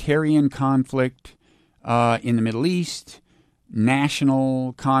 sectarian conflict in the Middle East,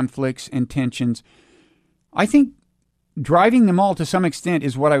 national conflicts and tensions, I think driving them all to some extent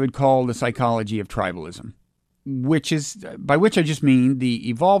is what I would call the psychology of tribalism, by which I just mean the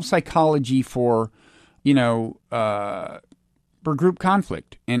evolved psychology for, for group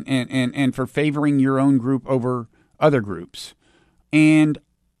conflict and for favoring your own group over other groups. And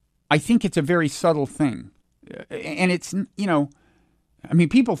I think it's a very subtle thing. And it's,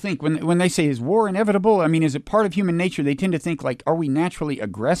 people think when they say, is war inevitable? Is it part of human nature? They tend to think like, are we naturally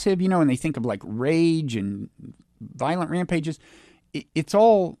aggressive? And they think of like rage and violent rampages. It's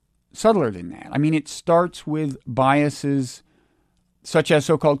all subtler than that. It starts with biases such as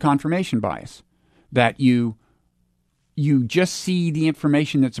so-called confirmation bias, that you just see the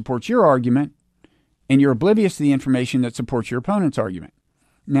information that supports your argument and you're oblivious to the information that supports your opponent's argument.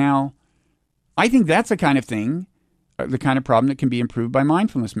 Now, I think that's the kind of thing, the kind of problem that can be improved by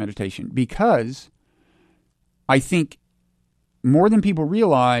mindfulness meditation, because I think more than people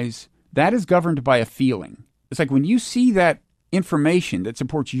realize, that is governed by a feeling. It's like when you see that information that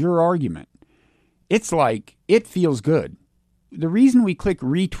supports your argument, it's like it feels good. The reason we click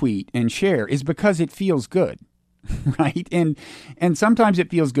retweet and share is because it feels good, right? And sometimes it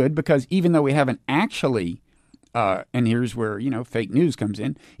feels good because even though we haven't actually, and here's where, fake news comes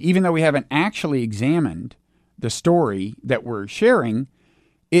in, even though we haven't actually examined the story that we're sharing,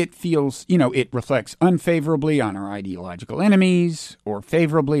 it feels, it reflects unfavorably on our ideological enemies or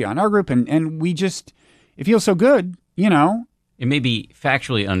favorably on our group. And it feels so good, It may be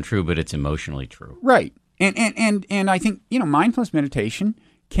factually untrue, but it's emotionally true. Right. And I think, mindfulness meditation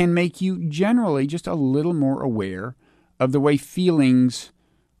can make you generally just a little more aware of the way feelings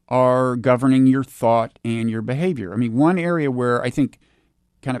are governing your thought and your behavior. One area where I think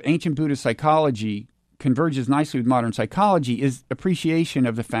kind of ancient Buddhist psychology converges nicely with modern psychology is appreciation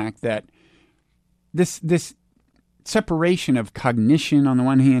of the fact that this separation of cognition on the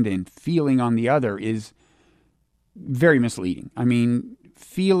one hand and feeling on the other is very misleading.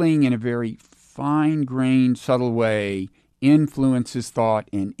 Feeling in a very fine-grained, subtle way influences thought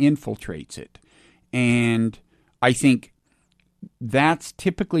and infiltrates it. And I think that's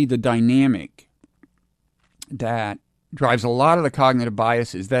typically the dynamic that drives a lot of the cognitive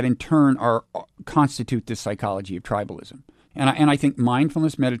biases that in turn constitute this psychology of tribalism. And I think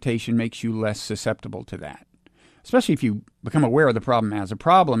mindfulness meditation makes you less susceptible to that, especially if you become aware of the problem as a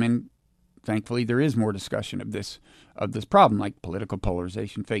problem. And thankfully, there is more discussion of this problem, like political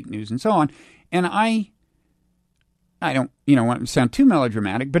polarization, fake news, and so on. And I don't, want to sound too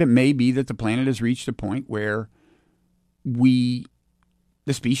melodramatic, but it may be that the planet has reached a point where the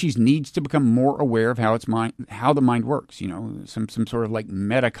species needs to become more aware of how the mind works. Some sort of like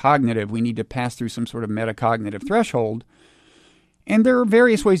metacognitive. We need to pass through some sort of metacognitive threshold, and there are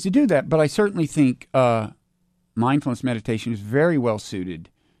various ways to do that. But I certainly think mindfulness meditation is very well suited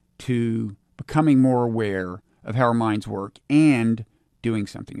to becoming more aware of how our minds work and doing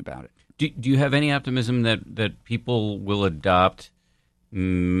something about it. Do you have any optimism that people will adopt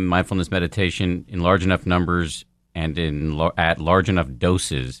mindfulness meditation in large enough numbers and at large enough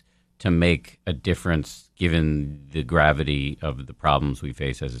doses to make a difference given the gravity of the problems we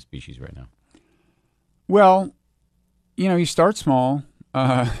face as a species right now? Well, you start small.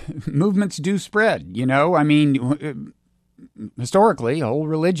 Movements do spread, historically, whole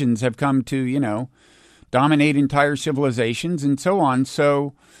religions have come to, dominate entire civilizations and so on.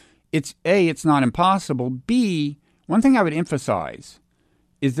 So it's A, it's not impossible. B, one thing I would emphasize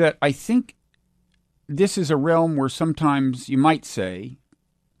is that I think this is a realm where sometimes you might say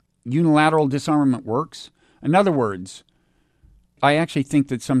unilateral disarmament works. In other words, I actually think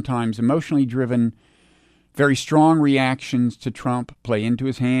that sometimes emotionally driven, very strong reactions to Trump play into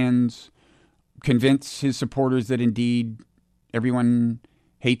his hands, convince his supporters that indeed everyone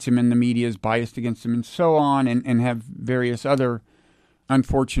hates him and the media is biased against him and so on, and have various other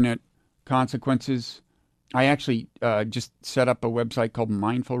unfortunate consequences. I actually just set up a website called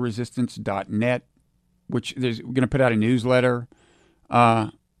mindfulresistance.net, which we're going to put out a newsletter. I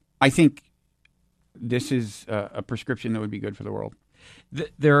think this is a prescription that would be good for the world.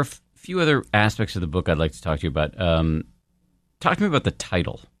 There are a few other aspects of the book I'd like to talk to you about. Talk to me about the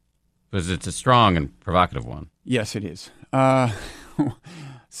title, because it's a strong and provocative one. Yes, it is.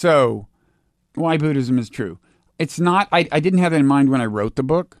 So, why Buddhism is true. It's not, I didn't have that in mind when I wrote the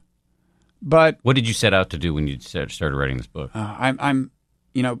book, but... What did you set out to do when you started writing this book?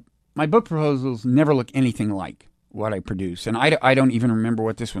 My book proposals never look anything like what I produce, and I don't even remember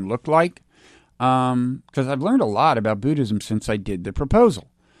what this one looked like, because I've learned a lot about Buddhism since I did the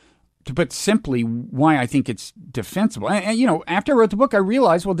proposal. To put simply, why I think it's defensible. And after I wrote the book, I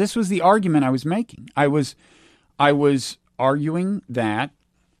realized, well, this was the argument I was making. I was arguing that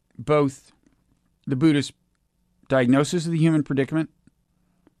both the Buddhist diagnosis of the human predicament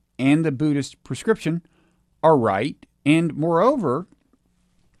and the Buddhist prescription are right, and moreover,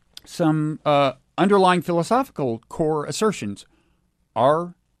 some underlying philosophical core assertions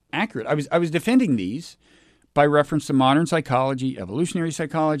are accurate. I was defending these by reference to modern psychology, evolutionary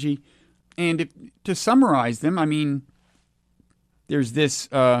psychology, and to summarize them, I mean, there's this,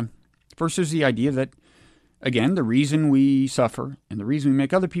 first there's the idea that, again, the reason we suffer and the reason we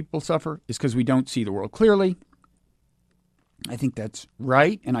make other people suffer is because we don't see the world clearly. I think that's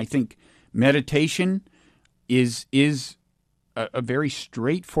right, and I think meditation is a very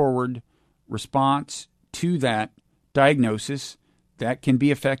straightforward response to that diagnosis that can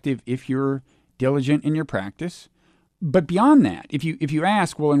be effective if you're diligent in your practice. But beyond that, if you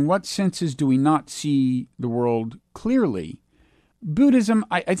ask, well, in what senses do we not see the world clearly? Buddhism,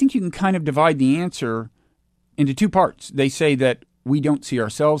 I think you can kind of divide the answer into two parts. They say that we don't see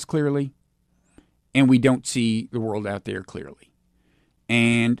ourselves clearly, and we don't see the world out there clearly.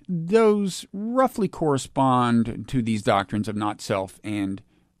 And those roughly correspond to these doctrines of not self and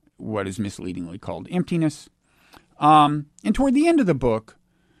what is misleadingly called emptiness. And toward the end of the book,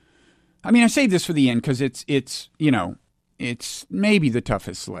 I mean, I saved this for the end because it's maybe the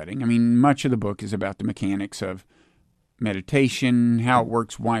toughest sledding. I mean, much of the book is about the mechanics of meditation, how it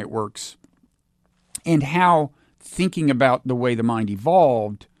works, why it works, and how thinking about the way the mind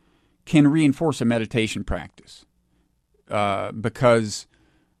evolved can reinforce a meditation practice. Because,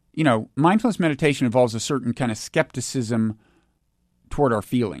 mindfulness meditation involves a certain kind of skepticism toward our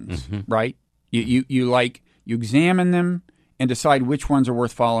feelings, right? You examine them and decide which ones are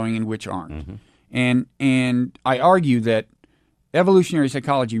worth following and which aren't. And I argue that evolutionary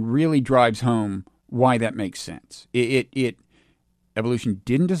psychology really drives home why that makes sense. Evolution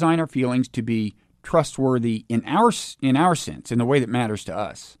didn't design our feelings to be trustworthy in our sense, in the way that matters to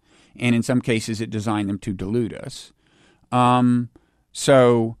us. And in some cases, it designed them to delude us.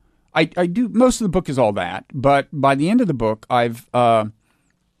 So I do, most of the book is all that, but by the end of the book, I've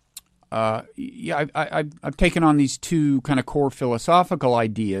taken on these two kind of core philosophical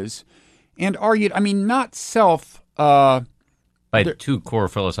ideas and argued, I mean, not self. By two core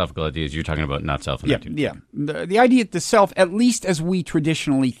philosophical ideas, you're talking about not self. Yeah. The idea that the self, at least as we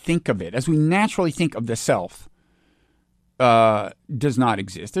traditionally think of it, as we naturally think of the self, does not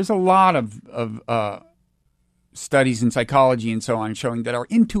exist. There's a lot of studies in psychology and so on showing that our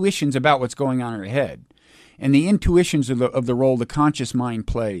intuitions about what's going on in our head and the intuitions of the role the conscious mind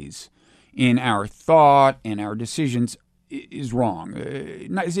plays in our thought and our decisions is wrong.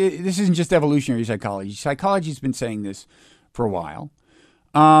 This isn't just evolutionary psychology. Psychology's been saying this for a while.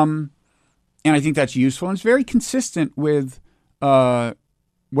 And I think that's useful. And it's very consistent with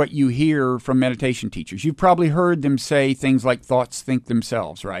what you hear from meditation teachers. You've probably heard them say things like thoughts think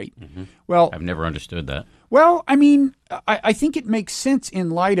themselves, right? Well, I've never understood that. Well, I mean, I think it makes sense in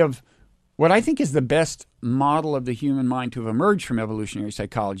light of what I think is the best model of the human mind to have emerged from evolutionary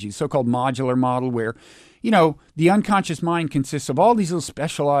psychology, the so-called modular model where, the unconscious mind consists of all these little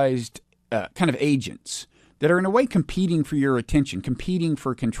specialized kind of agents that are in a way competing for your attention, competing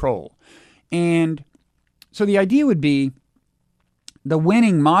for control. And so the idea would be the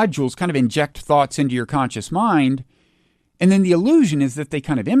winning modules kind of inject thoughts into your conscious mind, and then the illusion is that they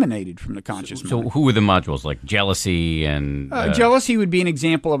kind of emanated from the conscious mind. So who are the modules, like jealousy and... Jealousy would be an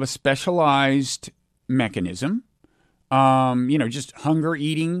example of a specialized mechanism. Just hunger,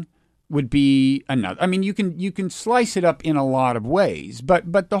 eating would be another. I mean, you can slice it up in a lot of ways,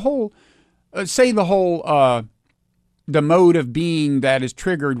 but the whole... the mode of being that is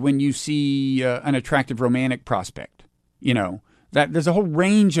triggered when you see an attractive romantic prospect, that there's a whole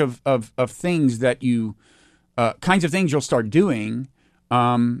range of things that you, kinds of things you'll start doing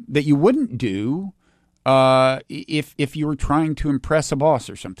that you wouldn't do if you were trying to impress a boss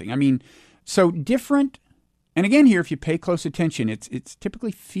or something. I mean, so different. And again, here, if you pay close attention, it's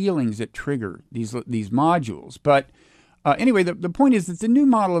typically feelings that trigger these modules. But anyway, the point is that the new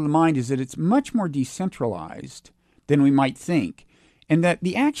model of the mind is that it's much more decentralized than we might think, and that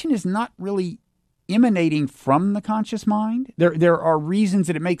the action is not really emanating from the conscious mind. There are reasons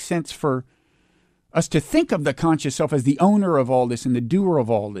that it makes sense for us to think of the conscious self as the owner of all this and the doer of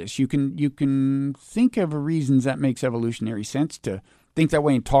all this. You can think of reasons that makes evolutionary sense to think that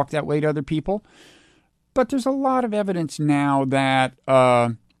way and talk that way to other people. But there's a lot of evidence now that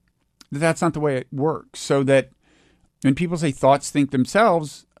that's not the way it works. So that when people say thoughts think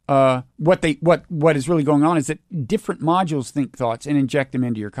themselves, what is really going on is that different modules think thoughts and inject them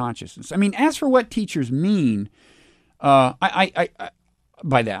into your consciousness. I mean, as for what teachers mean, I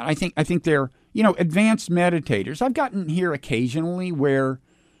by that, I think they're advanced meditators. I've gotten here occasionally where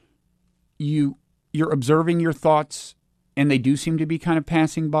you you're observing your thoughts and they do seem to be kind of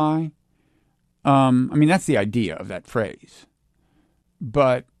passing by. I mean, that's the idea of that phrase.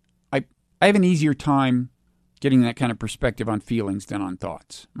 But I have an easier time getting that kind of perspective on feelings than on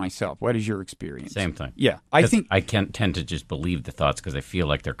thoughts myself. What is your experience? Same thing. Yeah. I think I can't tend to just believe the thoughts because I feel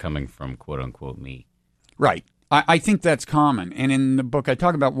like they're coming from quote unquote me. Right. I think that's common. And in the book, I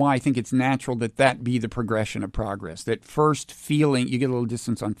talk about why I think it's natural that be the progression of progress. That first feeling, you get a little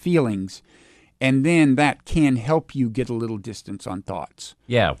distance on feelings, and then that can help you get a little distance on thoughts.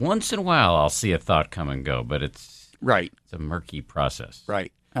 Yeah, once in a while I'll see a thought come and go, but it's a murky process.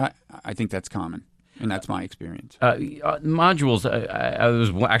 Right. I think that's common, and that's my experience. Modules, I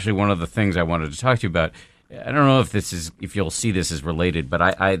was actually one of the things I wanted to talk to you about. I don't know if you'll see this as related,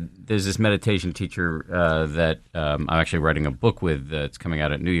 but there's this meditation teacher that I'm actually writing a book with that's coming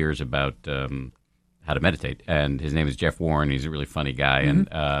out at New Year's about how to meditate, and his name is Jeff Warren. He's a really funny guy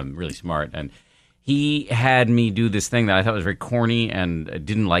and really smart, and he had me do this thing that I thought was very corny and I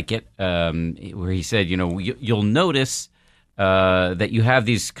didn't like it, where he said, you'll notice that you have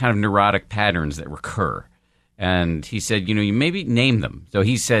these kind of neurotic patterns that recur. And he said, you maybe name them. So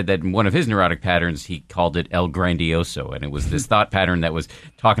he said that one of his neurotic patterns, he called it El Grandioso. And it was this thought pattern that was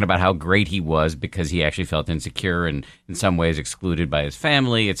talking about how great he was because he actually felt insecure and in some ways excluded by his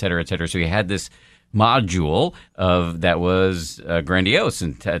family, et cetera, et cetera. So he had this module that was grandiose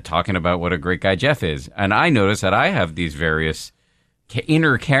and talking about what a great guy Jeff is. And I noticed that I have these various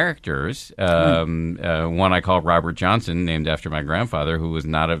inner characters. One I call Robert Johnson, named after my grandfather, who was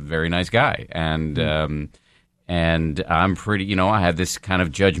not a very nice guy. And I'm pretty, I have this kind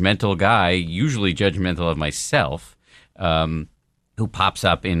of judgmental guy, usually judgmental of myself, who pops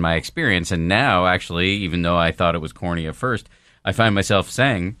up in my experience. And now, actually, even though I thought it was corny at first, I find myself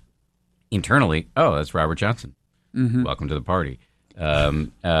saying internally, "Oh, that's Robert Johnson. Welcome to the party."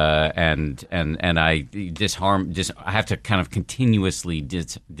 And I I have to kind of continuously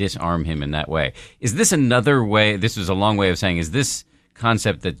disarm him in that way. Is this another way? This is a long way of saying, is this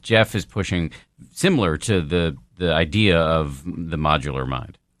concept that Jeff is pushing similar to the idea of the modular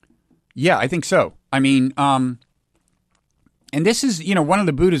mind? Yeah, I think so. I mean, and this is, one of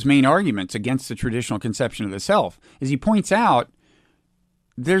the Buddha's main arguments against the traditional conception of the self, is he points out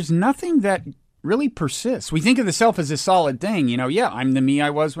there's nothing that really persists. We think of the self as a solid thing. I'm the me I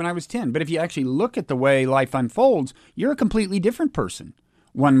was when I was 10. But if you actually look at the way life unfolds, you're a completely different person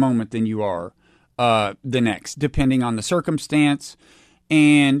one moment than you are the next, depending on the circumstance.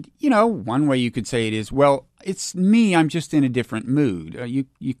 And, one way you could say it is, well, it's me, I'm just in a different mood.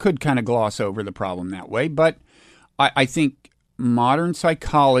 You could kind of gloss over the problem that way. But I think modern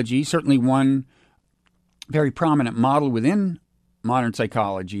psychology, certainly one very prominent model within modern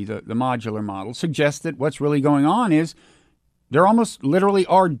psychology, the modular model, suggests that what's really going on is there almost literally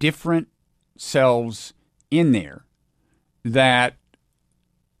are different selves in there that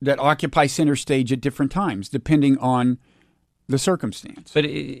occupy center stage at different times, depending on the circumstance. But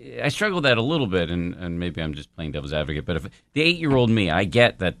I struggle with that a little bit, and maybe I'm just playing devil's advocate, but if the 8-year-old me, I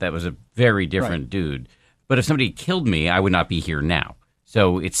get that was a very different dude. But if somebody killed me, I would not be here now.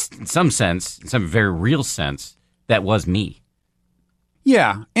 So it's, in some sense, in some very real sense, that was me.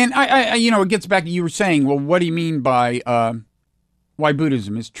 Yeah. And I it gets back to you were saying, well, what do you mean by why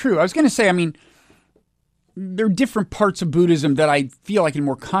Buddhism is true? I was going to say, there are different parts of Buddhism that I feel I can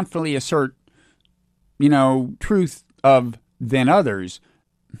more confidently assert, truth of than others.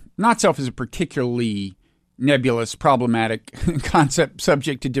 Not self is a particularly nebulous, problematic concept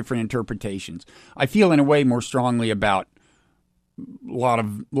subject to different interpretations. I feel in a way more strongly about a lot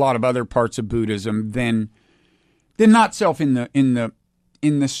of other parts of Buddhism than not self in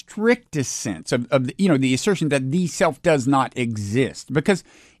the strictest sense of the assertion that the self does not exist. Because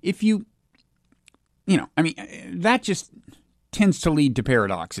if that just tends to lead to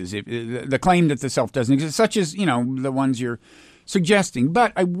paradoxes. The claim that the self doesn't exist, such as, the ones you're suggesting.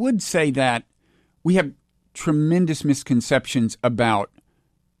 But I would say that we have tremendous misconceptions about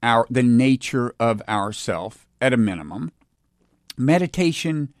the nature of ourself at a minimum.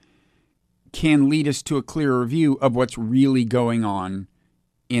 Meditation can lead us to a clearer view of what's really going on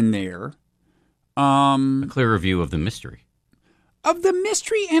in there. A clearer view of the mystery. Of the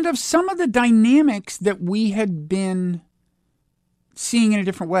mystery and of some of the dynamics that we had been seeing in a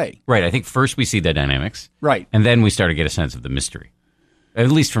different way. Right. I think first we see the dynamics. Right. And then we start to get a sense of the mystery.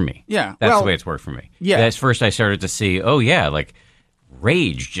 At least for me. Yeah. That's the way it's worked for me. Yeah. At first I started to see, like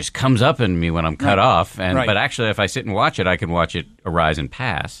rage just comes up in me when I'm cut off. But actually, if I sit and watch it, I can watch it arise and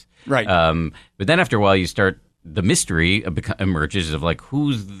pass. Right. But then after a while, the mystery emerges of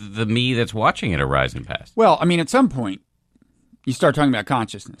who's the me that's watching it arise and pass. Well, at some point, you start talking about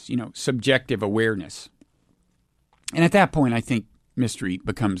consciousness, subjective awareness. And at that point, I think mystery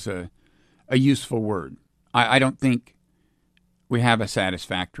becomes a useful word. I don't think we have a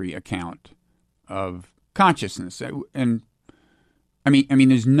satisfactory account of consciousness. And I mean,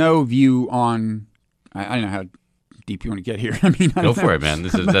 there's no view on, I don't know how deep you want to get here. Go for it, man.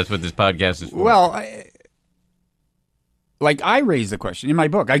 That's what this podcast is for. Well, I raise the question in my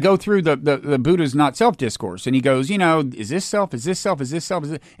book. I go through the Buddha's not self discourse, and he goes, is this self? Is this self? Is this self?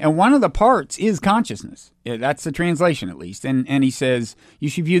 Is it? And one of the parts is consciousness. Yeah, that's the translation, at least. And he says, you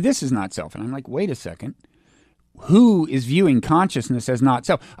should view this as not self. And I'm like, wait a second. Who is viewing consciousness as not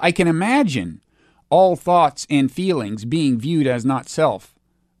self? I can imagine all thoughts and feelings being viewed as not self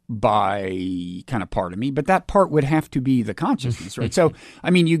by kind of part of me, but that part would have to be the consciousness, right? So,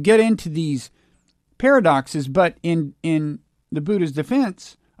 you get into these paradoxes, but in the Buddha's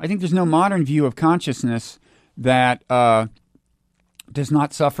defense, I think there's no modern view of consciousness that does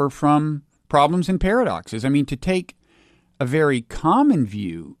not suffer from problems and paradoxes. To take a very common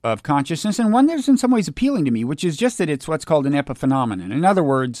view of consciousness, and one that's in some ways appealing to me, which is just that it's what's called an epiphenomenon. In other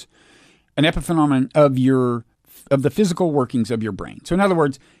words, an epiphenomenon of the physical workings of your brain. So in other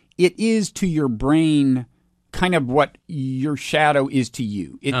words, it is to your brain kind of what your shadow is to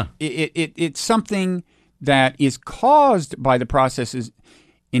you. It's something that is caused by the processes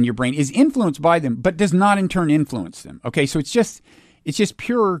in your brain, is influenced by them, but does not in turn influence them. Okay, so it's just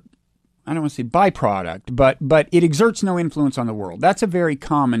pure, I don't want to say byproduct, but it exerts no influence on the world. That's a very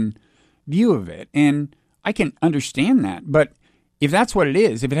common view of it, and I can understand that. But if that's what it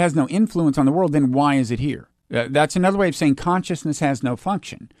is, if it has no influence on the world, then why is it here? That's another way of saying consciousness has no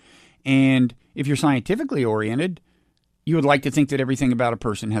function. And if you're scientifically oriented, you would like to think that everything about a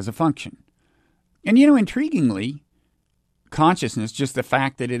person has a function. And, intriguingly, consciousness, just the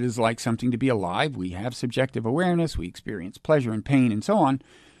fact that it is like something to be alive, we have subjective awareness, we experience pleasure and pain and so on,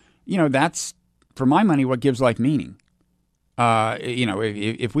 that's, for my money, what gives life meaning.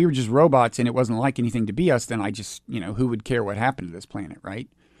 If we were just robots and it wasn't like anything to be us, then I just, who would care what happened to this planet, right?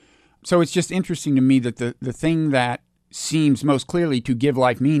 So it's just interesting to me that the thing that seems most clearly to give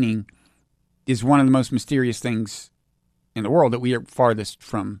life meaning is one of the most mysterious things in the world that we are farthest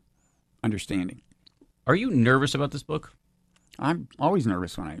from understanding. Are you nervous about this book? I'm always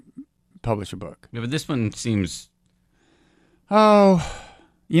nervous when I publish a book. Yeah, but this one seems... I'm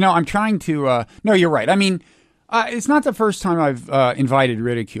trying to... No, you're right. It's not the first time I've invited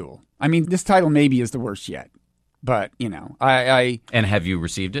ridicule. This title maybe is the worst yet. But, I... And have you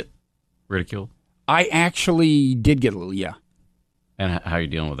received it? Ridicule? I actually did get a little, yeah. And how are you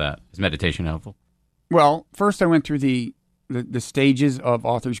dealing with that? Is meditation helpful? Well, first I went through the stages of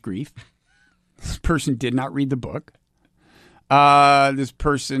author's grief. This person did not read the book. This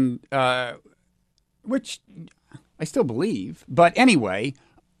person, which I still believe, but anyway,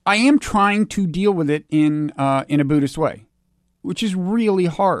 I am trying to deal with it in a Buddhist way, which is really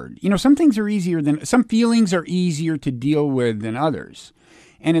hard. Some things are some feelings are easier to deal with than others.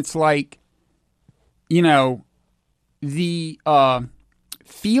 And it's like, the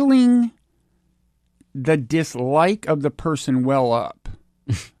feeling the dislike of the person well up,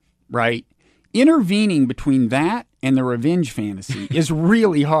 right? Intervening between that and the revenge fantasy is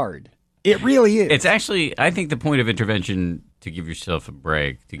really hard. It really is. It's actually, I think the point of intervention to give yourself a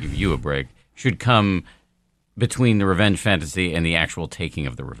break, to give you a break, should come between the revenge fantasy and the actual taking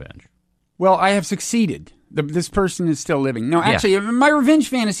of the revenge. Well, I have succeeded. This person is still living. No, actually, my revenge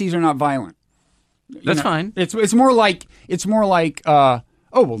fantasies are not violent. That's fine. It's more like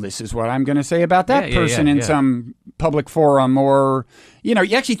oh, well, this is what I'm going to say about that person in some public forum, or you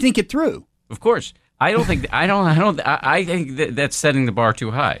actually think it through. Of course. I think that's setting the bar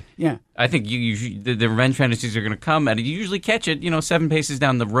too high. Yeah. I think the revenge fantasies are going to come, and you usually catch it, 7 paces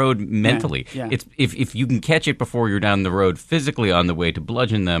down the road mentally. Yeah. It's if you can catch it before you're down the road physically on the way to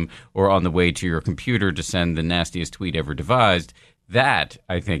bludgeon them or on the way to your computer to send the nastiest tweet ever devised, that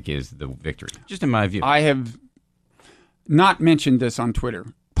I think is the victory. Just in my view. I have not mentioned this on Twitter,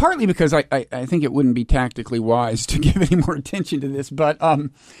 partly because I think it wouldn't be tactically wise to give any more attention to this, but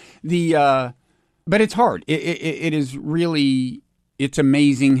but it's hard. It is really, it's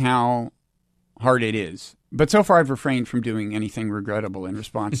amazing how hard it is. But so far I've refrained from doing anything regrettable in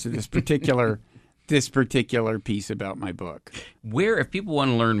response to this particular piece about my book. Where, if people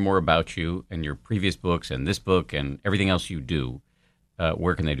want to learn more about you and your previous books and this book and everything else you do,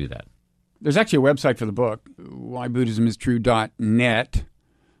 where can they do that? There's actually a website for the book, whybuddhismistrue.net.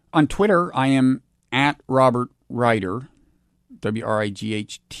 On Twitter, I am at Robert Reiter,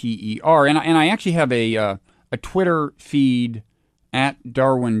 WRIGHTER, and I actually have a Twitter feed at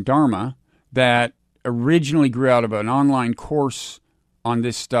Darwin Dharma that originally grew out of an online course on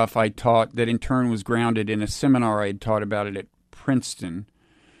this stuff I taught that in turn was grounded in a seminar I had taught about it at Princeton.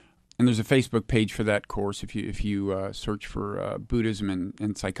 And there's a Facebook page for that course. If you search for Buddhism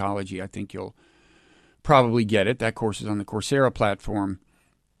and psychology, I think you'll probably get it. That course is on the Coursera platform.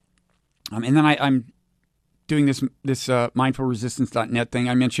 And then I'm doing this mindfulresistance.net thing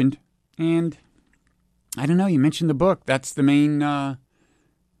I mentioned. And I don't know, you mentioned the book. That's the main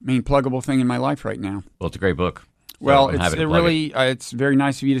pluggable thing in my life right now. Well, it's a great book. So well, it's very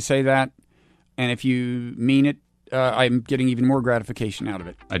nice of you to say that. And if you mean it, I'm getting even more gratification out of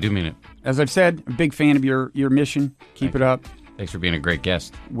it. I do mean it. As I've said, a big fan of your mission. Keep it up. Thanks for being a great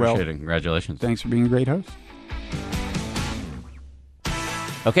guest. Well, appreciate it. Congratulations. Thanks for being a great host.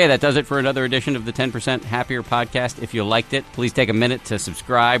 Okay, that does it for another edition of the 10% Happier podcast. If you liked it, please take a minute to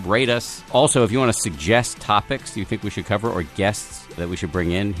subscribe, rate us. Also, if you want to suggest topics you think we should cover or guests that we should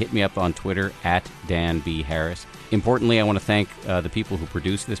bring in, hit me up on Twitter at Dan B. Harris. Importantly, I want to thank the people who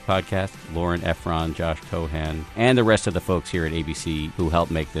produce this podcast, Lauren Efron, Josh Cohan, and the rest of the folks here at ABC who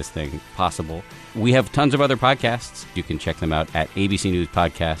help make this thing possible. We have tons of other podcasts. You can check them out at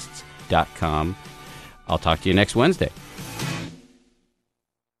abcnewspodcasts.com. I'll talk to you next Wednesday.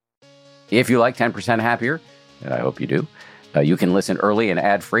 If you like 10% Happier, and I hope you do, you can listen early and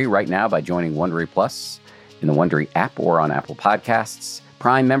ad-free right now by joining Wondery Plus in the Wondery app or on Apple Podcasts.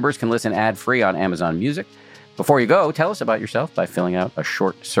 Prime members can listen ad-free on Amazon Music. Before you go, tell us about yourself by filling out a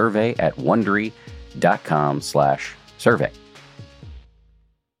short survey at Wondery.com/survey.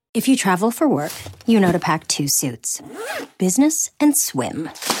 If you travel for work, you know to pack 2 suits. Business and swim.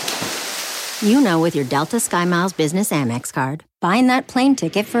 You know with your Delta SkyMiles Business Amex card, buying that plane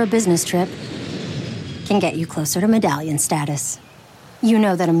ticket for a business trip can get you closer to medallion status. You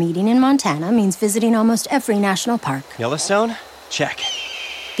know that a meeting in Montana means visiting almost every national park. Yellowstone? Check.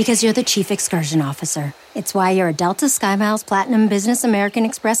 Because you're the chief excursion officer. It's why you're a Delta SkyMiles Platinum Business American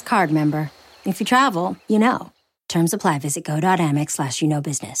Express card member. If you travel, you know. Terms apply. Visit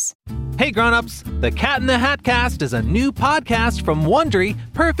go.amex/you-know-business. Hey grown-ups, the Cat in the Hat Cast is a new podcast from Wondery,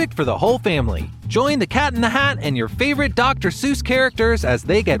 perfect for the whole family. Join the Cat in the Hat and your favorite Dr. Seuss characters as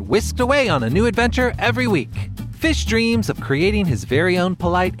they get whisked away on a new adventure every week. Fish dreams of creating his very own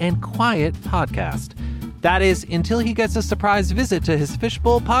polite and quiet podcast. That is, until he gets a surprise visit to his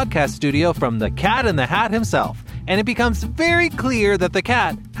Fishbowl podcast studio from the Cat in the Hat himself, and it becomes very clear that the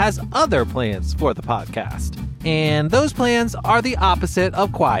cat has other plans for the podcast. And those plans are the opposite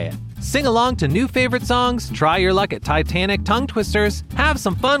of quiet. Sing along to new favorite songs, try your luck at Titanic tongue twisters, have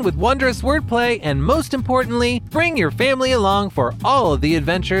some fun with wondrous wordplay, and most importantly, bring your family along for all of the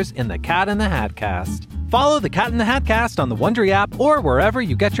adventures in the Cat in the Hat Cast. Follow the Cat in the Hat Cast on the Wondery app or wherever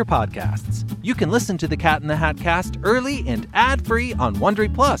you get your podcasts. You can listen to the Cat in the Hat Cast early and ad-free on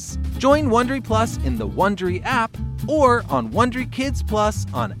Wondery Plus. Join Wondery Plus in the Wondery app or on Wondery Kids Plus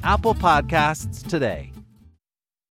on Apple Podcasts today.